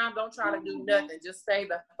my time. Don't try to do nothing. Just stay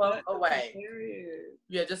the fuck away.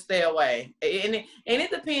 Yeah, just stay away. And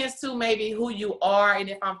it depends too, maybe who you are, and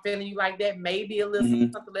if I'm feeling you like that, maybe a little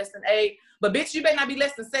something less than 8. But bitch, you better not be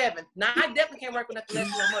less than 7. Now I definitely can't work with nothing less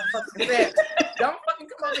than motherfucking 7. Don't fucking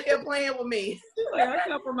come over here playing with me.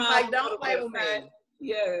 Like don't play with me.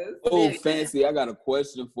 Yes. Oh, Fancy, I got a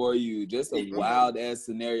question for you. Just a wild ass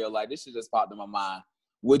scenario. Like this shit just popped in my mind.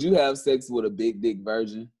 Would you have sex with a big dick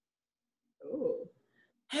virgin? Oh.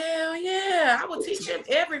 Hell yeah. I would teach him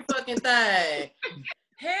every fucking thing.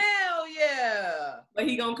 Hell yeah. But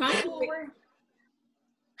he gonna come quick.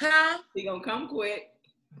 Huh? He gonna come quick.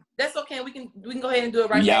 That's okay. We can go ahead and do it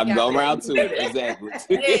right now. Yeah, go around to it. Exactly.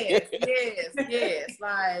 yes.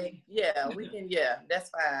 Like, yeah, we can,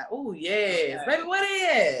 that's fine. Oh, yes. Baby, what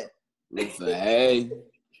is? Listen, hey,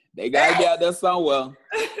 they gotta be out there somewhere.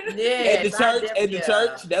 Yeah. At the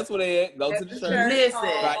church, that's what they at. Go to the church.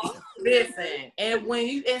 Listen. And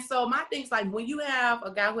so my thing's like when you have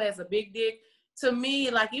a guy who has a big dick, to me,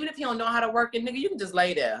 like, even if you don't know how to work it, nigga, you can just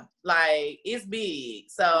lay there. Like, it's big.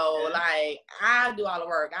 So, like, I do all the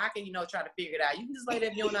work. I can, try to figure it out. You can just lay there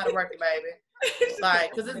if you don't know how to work it, baby.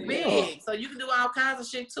 Like, because it's big. So, you can do all kinds of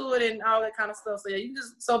shit to it and all that kind of stuff. So, yeah, you can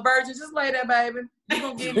virgins, just lay there, baby. You're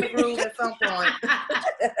going to get in the groove at some point.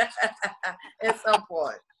 At some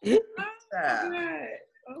point. I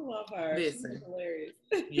love her. Listen. She's hilarious.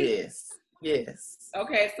 Yes.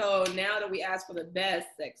 Okay, so now that we asked for the best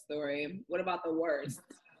sex story, what about the worst?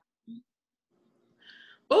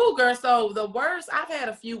 Oh, girl, so the worst, I've had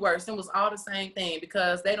a few worst. It was all the same thing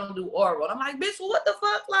because they don't do oral. I'm like, bitch, what the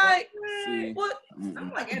fuck? Like, what?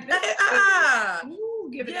 I'm like, so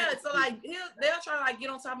like, they'll try to like get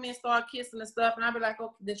on top of me and start kissing and stuff. And I'll be like,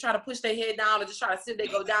 oh, they try to push their head down or just try to sit, they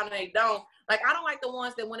go down and they don't. Like, I don't like the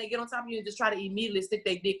ones that when they get on top of you and just try to immediately stick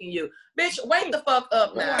their dick in you. Bitch, wake the fuck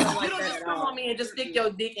up now. You don't just come on me and just stick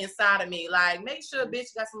your dick inside of me. Like, make sure,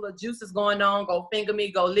 bitch, got some little juices going on. Go finger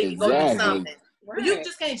me, go lick, go do something. Right. But you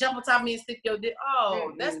just can't jump on top of me and stick your dick.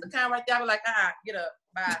 Oh, that's the kind right there. I be like, get up.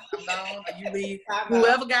 Bye. I'm gone. You leave.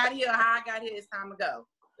 Whoever got here or how I got here, it's time to go.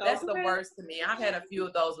 That's the worst to me. I've had a few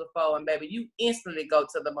of those before, and baby, you instantly go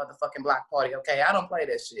to the motherfucking block party, okay? I don't play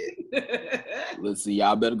that shit. Listen,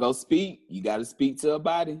 y'all better go speak. You got to speak to a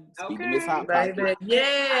body. Speak to Miss Hot Baby.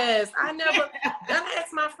 Yes. I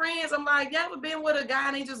ask my friends, I'm like, y'all ever been with a guy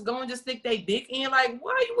and they just go and just stick their dick in? Like,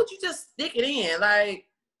 why would you just stick it in? Like,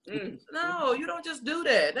 no, you don't just do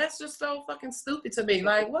that. That's just so fucking stupid to me.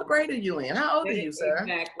 Like, what grade are you in? How old are you, sir?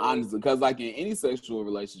 Exactly. Honestly, because like in any sexual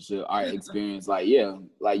relationship or experience, like, yeah,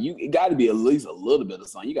 like it got to be at least a little bit of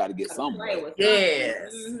something. You got to get something.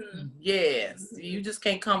 Yes. Yes. You just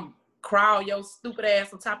can't come crawl your stupid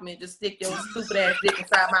ass on top of me and just stick your stupid ass dick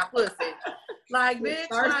inside my pussy. Like, bitch,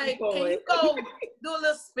 like, can you go do a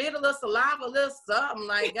little spit, a little saliva, a little something?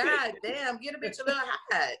 Like, god damn, get a bitch a little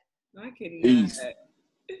hot. I cannot.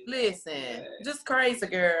 Listen, just crazy,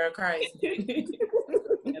 girl, crazy.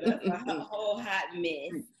 That's a whole hot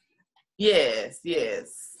mess. Yes.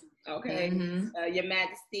 Okay. Your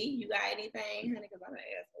Majesty, you got anything, honey? Because I'm gonna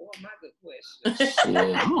ask all my good questions. Shit,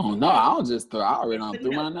 I don't know. I already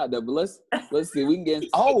threw mine out there. But let's see. We can get.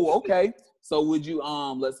 Oh, okay. So would you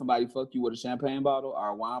let somebody fuck you with a champagne bottle or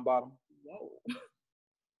a wine bottle? Whoa.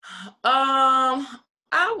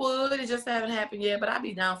 I would. It just haven't happened yet, but I'd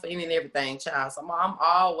be down for any and everything, child. So I'm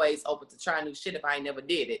always open to try new shit if I ain't never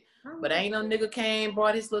did it. But ain't no nigga came,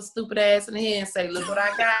 brought his little stupid ass in here and say, look what I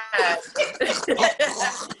got. And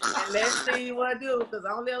let's see what I do. Because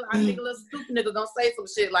I think a little stupid nigga gonna say some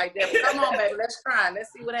shit like that. But come on, baby, let's try.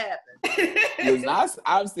 Let's see what happens. Listen,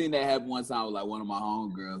 I've seen that happen one time with like one of my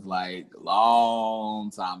homegirls, like a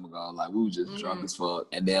long time ago. Like we were just drunk as fuck.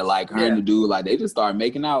 And then like her and the dude, like they just started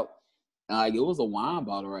making out. Like it was a wine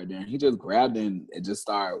bottle right there, and he just grabbed it and just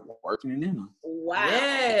started working it in her. Wow!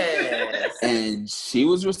 Yes. And she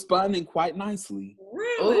was responding quite nicely.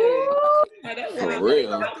 Really? Ooh. For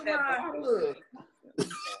real.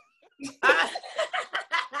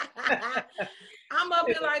 I'm up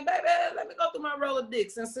here like, baby, let me go through my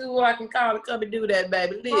Rolodex and see who I can call to come and do that,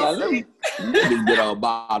 baby. Let me get a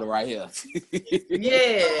bottle right here.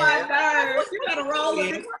 Yeah. Oh my God. You got a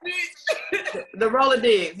Rolodex, bitch. The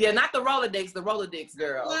Rolodex. Yeah, not the Rolodex, the Rolodex,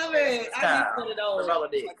 girl. Love it. I need one of those. The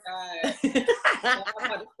Rolodex. Oh my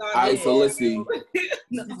God. All right, so let's see.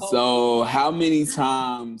 So how many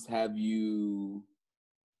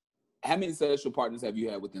sexual partners have you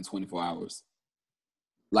had within 24 hours?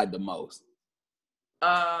 Like the most?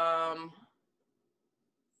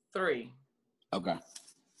 3. Okay.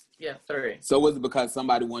 Yeah, 3. So was it because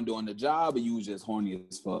somebody wasn't doing the job or you was just horny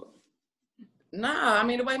as fuck? Nah, I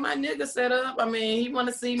mean, the way my nigga set up, I mean, he want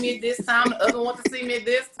to see me at this time, the other want to see me at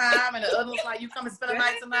this time, and the other was like, you come and spend a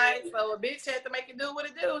night tonight, so a bitch had to make it do what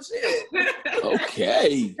it do, shit.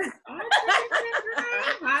 Okay.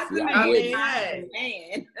 I mean,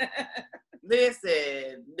 hey.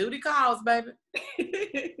 Listen, duty calls, baby.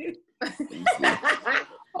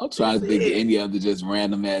 I'm trying to think of any other just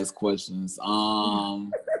random ass questions. Will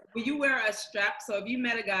you wear a strap? So if you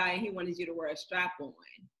met a guy and he wanted you to wear a strap on.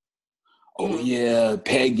 Oh yeah,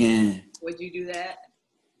 pegging. Would you do that?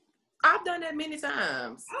 I've done that many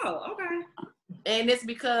times. Oh, okay. And it's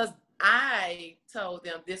because I told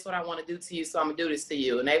them this is what I want to do to you, so I'm gonna do this to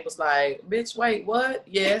you. And they was like, bitch, wait, what?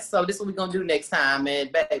 Yes, so this is what we're gonna do next time.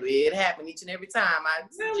 And baby, it happened each and every time I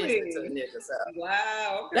suggested to the nigga. So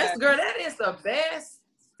wow. Okay. That is the best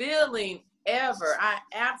feeling ever. I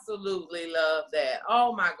absolutely love that.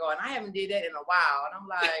 Oh my God. And I haven't did that in a while. And I'm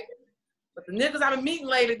like, but the niggas I've been meeting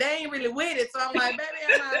later, they ain't really with it. So I'm like, baby,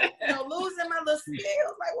 am I losing my little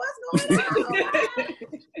skills? Like, what's going on?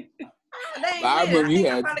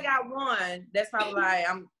 I probably got one. That's probably like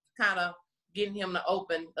I'm kind of getting him to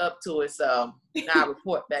open up to it. So I'll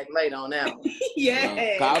report back later on that one.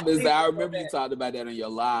 Yeah. I remember you talked about that on your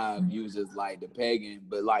live. You was just like the pegging,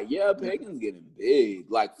 but like, yeah, pegging's getting big.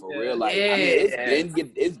 Like for real. Like I mean,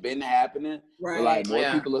 it's been happening. Right. But like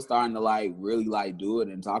more people are starting to like really like do it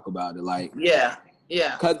and talk about it. Like yeah.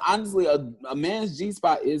 Because honestly, a man's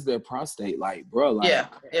G-spot is their prostate. Like, bro, like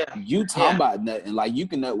you talking about nothing. Like you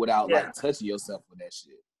can nut without like touching yourself with that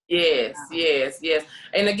shit. Yes.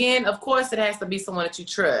 And again, of course, it has to be someone that you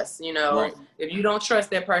trust. You know, if you don't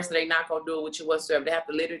trust that person, they're not gonna do it with you whatsoever. They have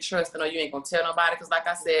to literally trust them, or you ain't gonna tell nobody. Because, like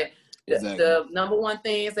I said, the number one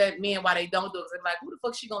thing is that men, why they don't do it, is they're like, who the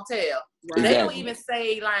fuck she gonna tell? Right. They don't even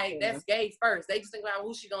say like that's gay first. They just think about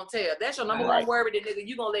who she gonna tell. That's your number one worry, that nigga,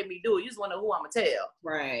 you gonna let me do it. You just wanna know who I'm gonna tell.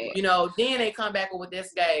 Right. You know, then they come back with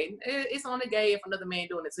this gay. It's only gay if another man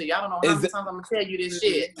doing it to you. I don't know how many times I'm gonna tell you this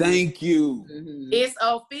shit. Thank you. It's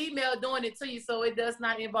a female doing it to you, so it does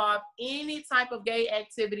not involve any type of gay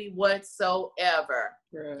activity whatsoever.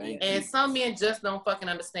 Right. And some men just don't fucking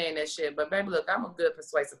understand that shit. But baby, look, I'm a good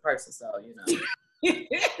persuasive person, so you know.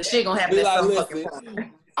 The shit gonna happen Be at like, some fucking listen,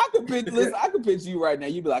 point. I could picture you right now.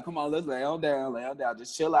 You be like, come on, let's lay on down,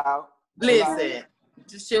 just chill out. Listen,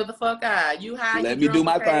 just chill the fuck out. You high, Let you me do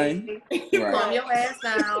drunk, my thing. Right. Calm your ass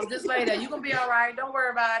down. Just lay there. You gonna be all right. Don't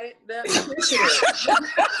worry about it.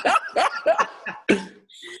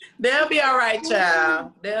 They'll be all right,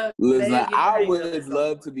 child. Listen, I would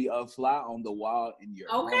love to be a fly on the wall in your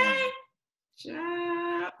home.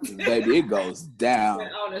 Child. Baby, it goes down.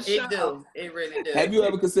 It do. It really do. Have you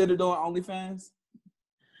ever considered doing OnlyFans?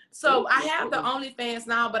 So I have the OnlyFans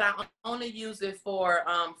now, but I only use it for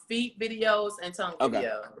feet videos and tongue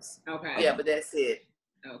videos. Okay. Yeah, but that's it.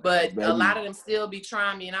 Okay. But a lot of them still be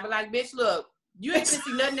trying me, and I be like, bitch, look, you ain't gonna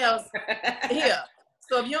see nothing else here.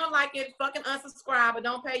 So if you don't like it, fucking unsubscribe, but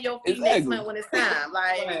don't pay your fee next month when it's time.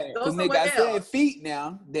 Like, go somewhere else. I said feet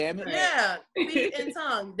now, damn it. Yeah, feet and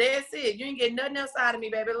tongue. That's it. You ain't get nothing else out of me,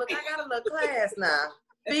 baby. Look, I got a little class now.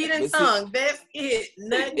 Feet and tongue. That's it.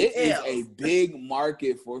 Nothing else. It is a big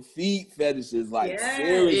market for feet fetishes. Like,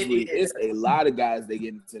 seriously, it's a lot of guys that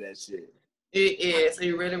get into that shit. It is.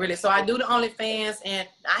 It really, really. So I do the OnlyFans, and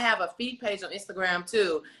I have a feed page on Instagram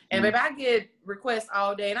too. And baby, I get requests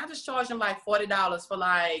all day, and I just charge them like $40 for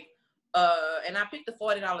like, and I picked the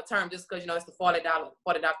 $40 term just because, you know, it's the $40 thing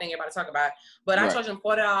everybody talk about. But I charge them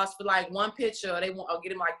 $40 for like one picture. I'll get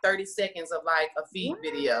them like 30 seconds of like a feed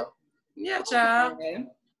video. Yeah, child. Okay.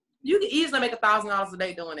 You can easily make $1,000 a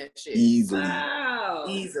day doing that shit. Easily. Wow.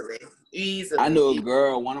 Easily. I know a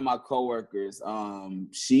girl, one of my coworkers,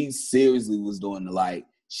 she seriously was doing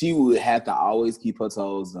she would have to always keep her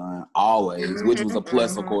toes done, always, which was a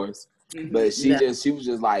plus, of course. But she was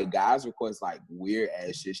just like, guys request like weird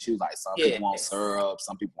ass shit. She was like, some people want syrup,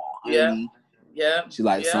 some people want honey. Yeah. She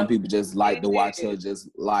like, some people just like to watch her just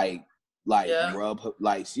like rub her.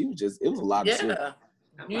 Like, she was just, it was a lot of shit.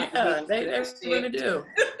 Yeah, they really do.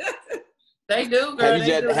 They do, girl.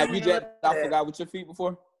 Have you jacked off a guy with your feet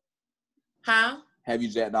before? Huh? Have you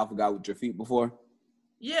jacked off a guy with your feet before?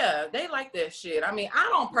 Yeah, they like that shit. I mean, I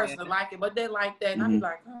don't personally like it, but they like that. And I be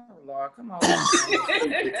like, oh, Lord, come on.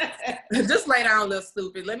 Just lay down, little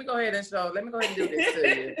stupid. Let me go ahead and do this to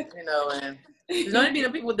you. You know, and there's only be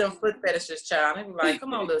the people with them foot fetishes, child. They be like,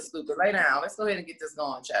 come on, little stupid. Lay down. Let's go ahead and get this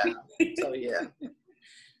going, child. So, yeah.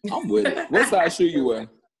 I'm with it. What size shoe you wear?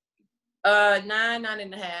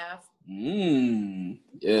 9.5.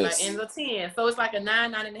 Yes. And a 10. So it's like a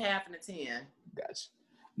 9, 9.5, and a 10. Gotcha.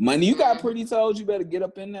 Money, you got pretty toes. You better get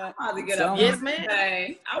up in that. I'm about to get up. Yes, man.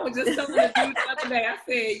 I was just telling the dude the other day. I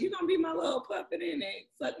said, "You gonna be my little puppet in it?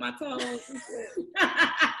 Suck my toes."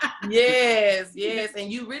 Yes.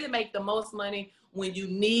 And you really make the most money when you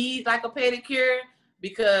need like a pedicure,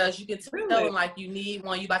 because you can tell them like you need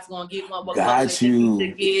one. You about to go and get one. What got you to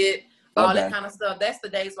get. All that kind of stuff. That's the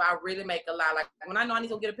days where I really make a lot. Like when I know I need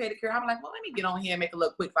to go get a pedicure, I'm like, well, let me get on here and make a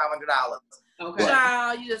little quick $500. Okay.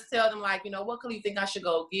 Child, you just tell them like, you know, what color you think I should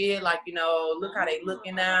go get? Like, you know, look how they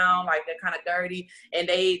looking now. Like they're kind of dirty,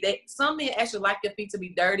 and some men actually like their feet to be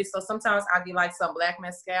dirty. So sometimes I get like some black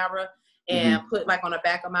mascara and put like on the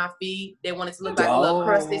back of my feet. They want it to look like a little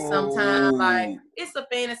crusty sometimes. Like it's a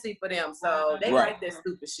fantasy for them. So they like that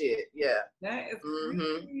stupid shit. Yeah. That is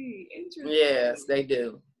really interesting. Yes, they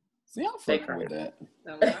do. See, I'm fucking with that.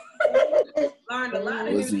 Learned a lot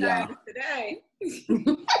of new things today.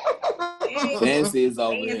 Fancy is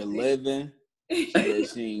over here living.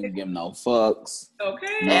 She ain't giving no fucks.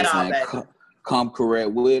 Okay. You know what I'm saying? Come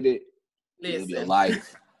correct with it. Live your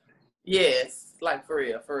life. Yes. Like for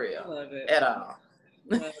real. I love it. At all.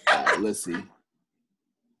 Right, let's see.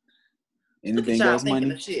 Anything else,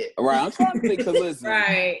 money? Right, I'm trying to think, because listen.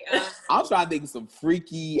 I'm trying to think of some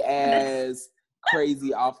freaky ass,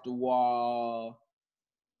 crazy off the wall.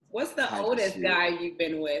 What's the oldest guy you've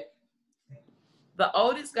been with? The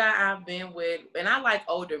oldest guy I've been with, and I like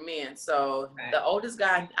older men, so the oldest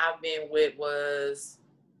guy I've been with was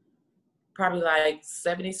probably like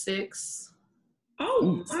 76.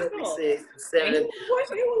 Oh, 76, 70. He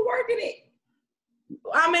was working it.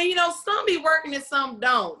 I mean, you know, some be working it, some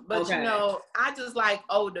don't. But, you know, I just like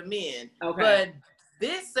older men. Okay. But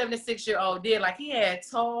this 76-year-old did, like, he had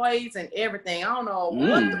toys and everything. I don't know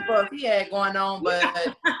what the fuck he had going on, but,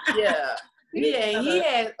 yeah. He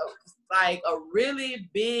had, like, a really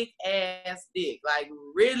big ass dick. Like,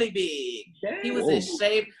 really big. Dang. He was in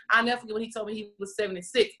shape. I'll never forget when he told me he was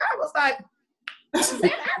 76. I was like, man, that's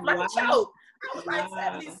like a joke. I was like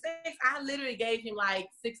 76. I literally gave him, like,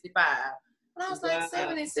 65. When I was like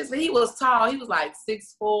 76, but he was tall. He was like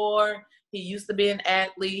 6'4". He used to be an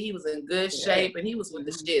athlete. He was in good shape, and he was with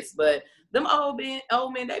the shits. But them old men,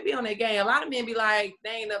 they be on their game. A lot of men be like,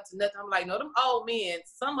 they ain't up to nothing. I'm like, no, them old men,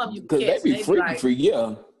 some of you can catch. Because they be freaking for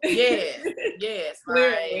you. Yes. Like,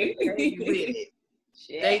 they be with it.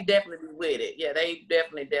 Shit. They definitely be with it. Yeah, they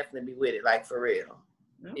definitely be with it. Like, for real.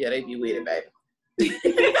 Yeah, they be with it, baby.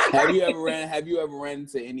 Have you ever ran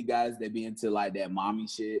into any guys that be into like that mommy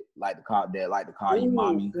shit, like to call you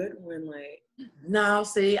mommy? Good one, like. No,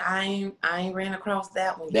 see, I ain't ran across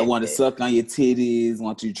that one. They want to suck on your titties,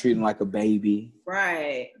 want you to treat them like a baby.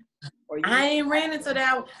 Right. I ain't ran into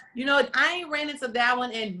that. You know, I ain't ran into that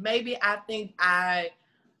one, and maybe I think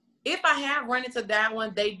if I have run into that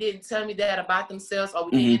one, they didn't tell me that about themselves, or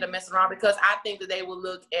we didn't end up messing around, because I think that they would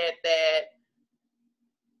look at that.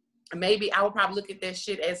 Maybe I would probably look at that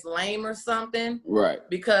shit as lame or something. Right.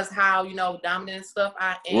 Because how, dominant and stuff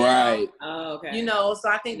I am. Right. Oh, okay. So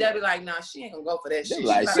I think they'll be like, nah, she ain't gonna go for that shit.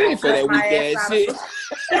 Like, she ain't for that weak ass shit.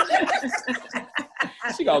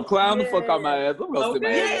 She gonna clown the fuck out my ass. I'm gonna sit my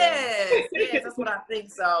ass. Yes, that's what I think.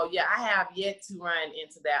 So, yeah, I have yet to run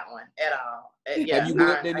into that one at all. Have you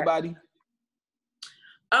whipped anybody?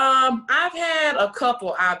 I've had a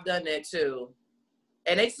couple I've done that too.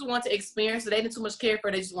 And they just want to experience it. They didn't too much care for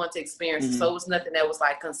it. They just want to experience it. So it was nothing that was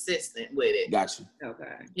like consistent with it. Gotcha.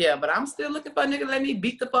 Okay. Yeah, but I'm still looking for a nigga to let me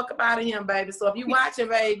beat the fuck up out of him, baby. So if you watching,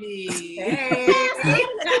 baby.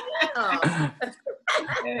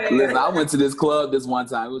 Listen, I went to this club this one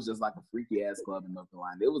time. It was just like a freaky ass club in North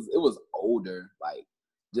Carolina. It was older, like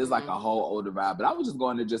just like a whole older vibe. But I was just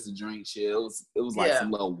going there just to drink chill. It was like some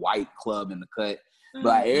little white club in the cut. But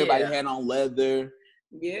like, everybody had on leather.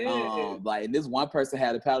 Yeah. Like this one person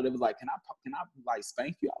had a paddle that was like, can I like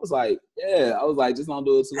spank you? I was like, yeah. I was like, just don't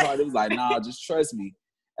do it too hard. It was like, nah, just trust me.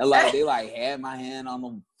 And like they like had my hand on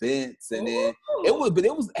the fence, and then it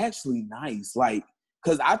was actually nice. Like,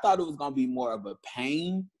 cause I thought it was gonna be more of a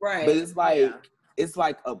pain. Right. But it's like it's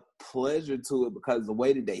like a pleasure to it because the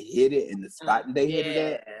way that they hit it and the spot that they hit it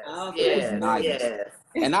at, it was nice. Yes.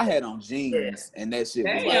 And I had on jeans, and that shit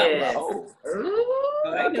was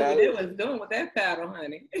like, they knew what they was doing with that paddle,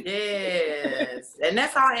 honey. Yes. And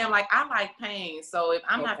that's how I am. Like, I like pain. So if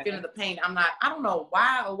I'm not feeling the pain, I don't know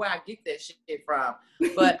why or where I get that shit from.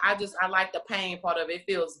 But I like the pain part of it. It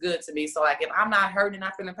feels good to me. So like, if I'm not hurting,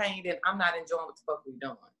 not feeling pain, then I'm not enjoying what the fuck we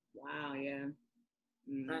doing. Wow, yeah.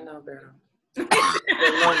 I know better.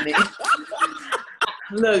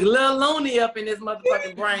 Look, little loony up in this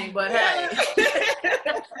motherfucking brain, but hey.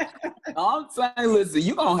 I'm saying, listen,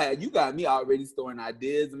 you got me already storing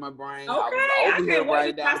ideas in my brain. Okay, I was over here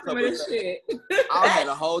writing down a couple of shit. I had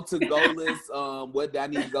a whole to-go list. What do I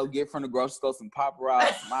need to go get from the grocery store? Some Pop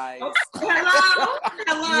Rocks, some ice. Hello.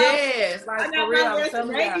 Yes, like for real. I'm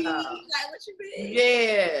telling y'all. Like, what you mean?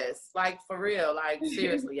 Yes, like for real. Like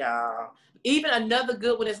seriously, y'all. Even another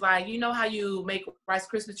good one is like, you know how you make Rice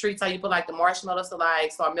Krispie treats, how you put like the marshmallows to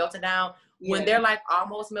like start melting down? Yeah. When they're like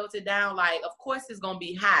almost melted down, like of course it's gonna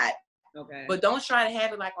be hot. Okay. But don't try to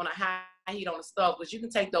have it like on a high heat on the stove, because you can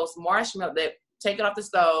take those marshmallows, take it off the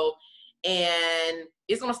stove, and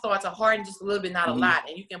it's gonna start to harden just a little bit, not a lot,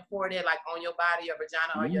 and you can pour it like on your body, your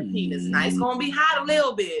vagina, or your penis. Now it's gonna be hot a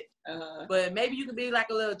little bit, but maybe you can be like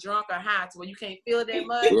a little drunk or hot to where you can't feel it that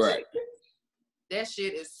much. Right. That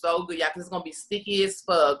shit is so good, y'all, because it's going to be sticky as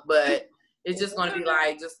fuck, but it's just going to be,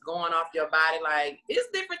 like, just going off your body. Like, it's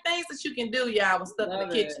different things that you can do, y'all, with stuff in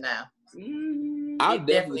the kitchen now. I've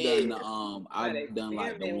definitely done I've done,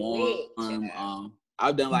 like, the warm,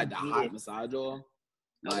 I've done, like, the hot massage oil.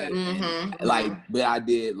 Like, but I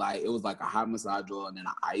did, like, it was, like, a hot massage oil and then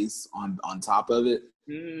ice on top of it.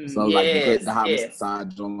 So, like, you put the hot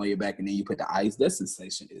massage oil on your back and then you put the ice. That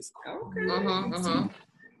sensation is cool.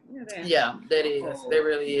 Yeah, that is. That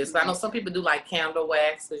really is. I know some people do like candle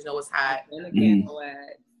wax because it's hot. And the candle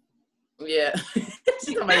wax. Yeah.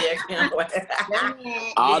 She's talking about candle wax.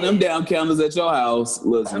 All them damn candles at your house.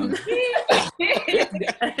 Listen. They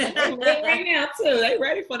right now too. They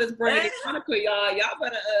ready for this break. Hanukkah, y'all. Y'all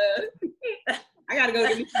better I gotta go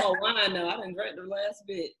get me some more wine though. I done drank the last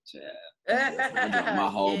bit. My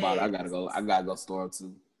whole bottle. I gotta go store it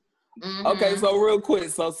too. Okay, so real quick,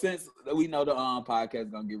 so since we know the podcast is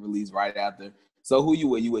gonna get released right after, so who you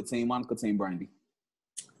with? You with Team Monica, Team Brandy?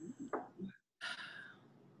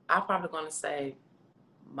 I'm probably gonna say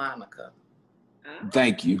Monica.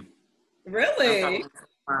 Thank you. Really?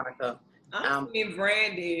 Monica. I'm Team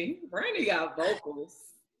Brandy. Brandy got vocals.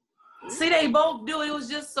 See, they both do. It was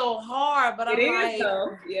just so hard, but I'm like,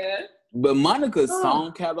 yeah. But Monica's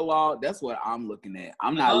song catalog, that's what I'm looking at.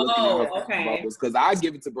 I'm not looking at her vocals because I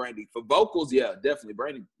give it to Brandy. For vocals, yeah, definitely.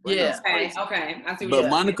 Brandy okay. I see but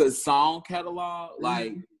Monica's song catalog,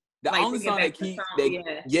 like the only song that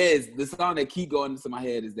the song that keep going into my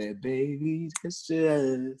head is that baby just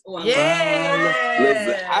listen,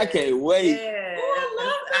 I can't wait. Yeah.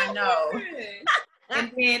 I know.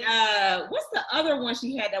 And then what's the other one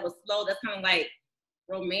she had that was slow? That's kind of like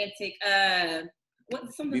romantic.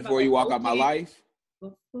 Before You Walk Out My Life.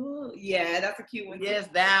 Yeah, that's a cute one. Yes,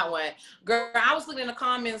 that one. Girl, I was looking in the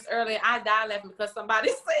comments earlier. I died laughing because somebody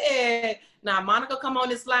said, "Now Monica come on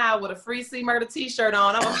this live with a Free C Murder T-shirt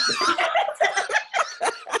on."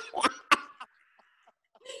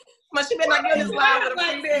 But she better not get on this live with a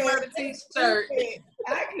Free C Murder T-shirt.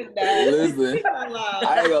 I could die. Listen,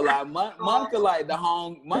 I ain't gonna lie. Monica like the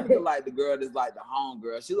home. Monica like the girl that's like the home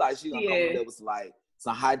girl. She gonna come with it with like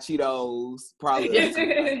some hot Cheetos,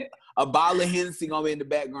 probably a bottle of Hennessy gonna be in the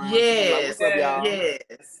background. Yes, like, what's up, y'all?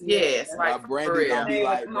 Yes. Like Brandy gonna be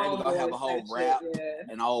like, Brandy gonna have a whole wrap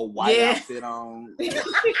and a whole white outfit on. The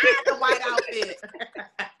white outfit.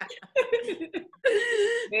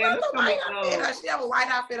 Man, she have a white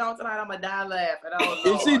outfit on tonight. I'm gonna die laughing.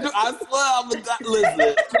 If she do, I swear I'm gonna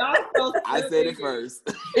listen. I said it first.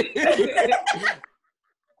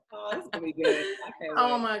 Oh, it's gonna be good.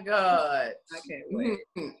 Oh my God. I can't wait.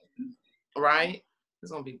 Right?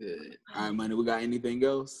 It's gonna be good. All right, Money, we got anything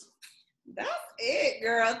else? That's it,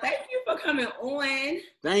 girl. Thank you for coming on.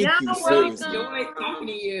 Thank you, seriously. Enjoy talking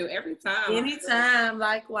to you every time. Anytime.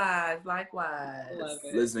 Likewise.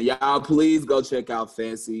 Listen, y'all, please go check out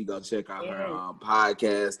Fancy. Go check out her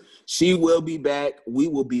podcast. She will be back. We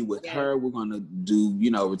will be with her. We're gonna do,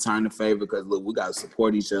 return the favor because look, we gotta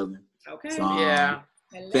support each other. Okay. So,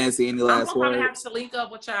 Fancy, any last words? I'm gonna have to link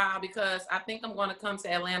up with y'all because I think I'm gonna come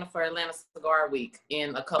to Atlanta for Atlanta Cigar Week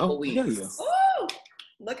in a couple weeks. Yeah. Ooh,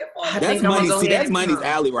 looking forward. That's Money's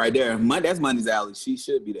alley right there. That's Money's alley. She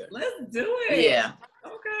should be there. Let's do it. Yeah.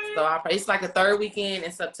 Okay. So it's like the third weekend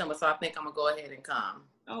in September, so I think I'm gonna go ahead and come.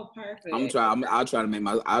 Oh, perfect. I'll try to make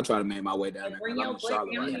my way down there because I'm in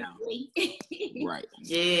Charlotte right now. Right.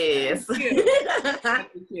 Yes.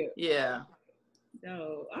 Cute. Yeah.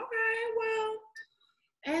 So well,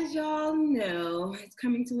 as y'all know, it's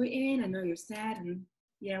coming to an end. I know you're sad, and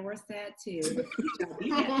we're sad too.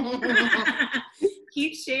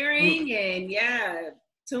 Keep sharing and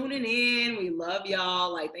tuning in. We love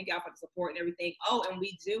y'all. Like, thank y'all for the support and everything. Oh, and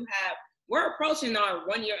we're approaching our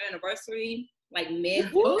 1-year anniversary, like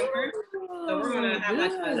mid-September. So we're gonna have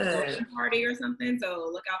like a social party or something. So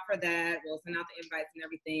look out for that. We'll send out the invites and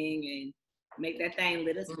everything and make that thing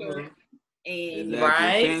lit us good. And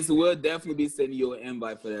exactly. Fans will definitely be sending you an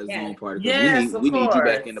invite for that Zoom party. Yes, we need you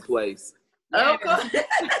back in the place. Of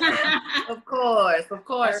course,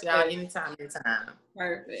 Perfect. y'all. Anytime.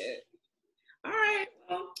 Perfect. All right.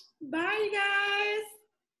 Well, bye, you guys.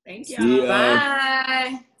 Thank you.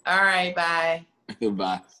 Bye. All right. Bye.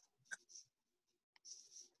 Bye.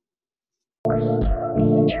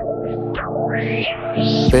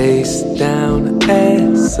 Face down,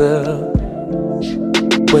 ass up,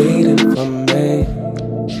 waiting for me.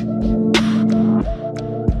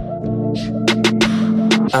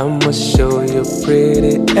 I'ma show you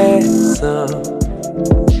pretty ass up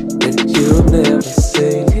that you've never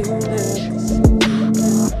seen.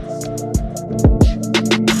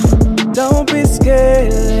 Don't be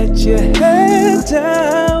scared, let your head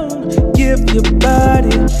down. Give your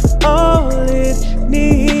body all it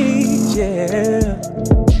needs,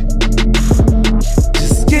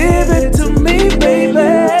 Just give it to me, baby,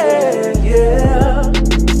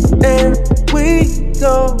 and we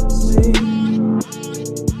gon' see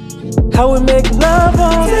how we make love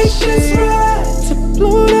on the sheet. Take this ride to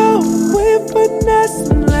Pluto, we're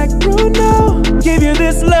finessing like Bruno. Give you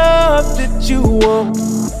this love that you want.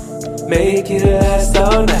 Make it last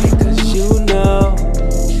all night, 'cause you know.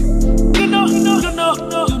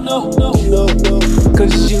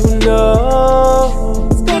 'Cause you know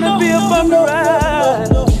it's gonna be a fun ride.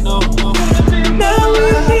 Now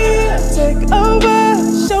we're here, take over.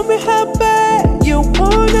 Show me how bad you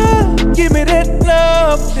wanna. Give me that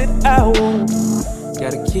love that I want.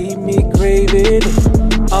 Gotta keep me craving it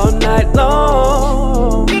all night long.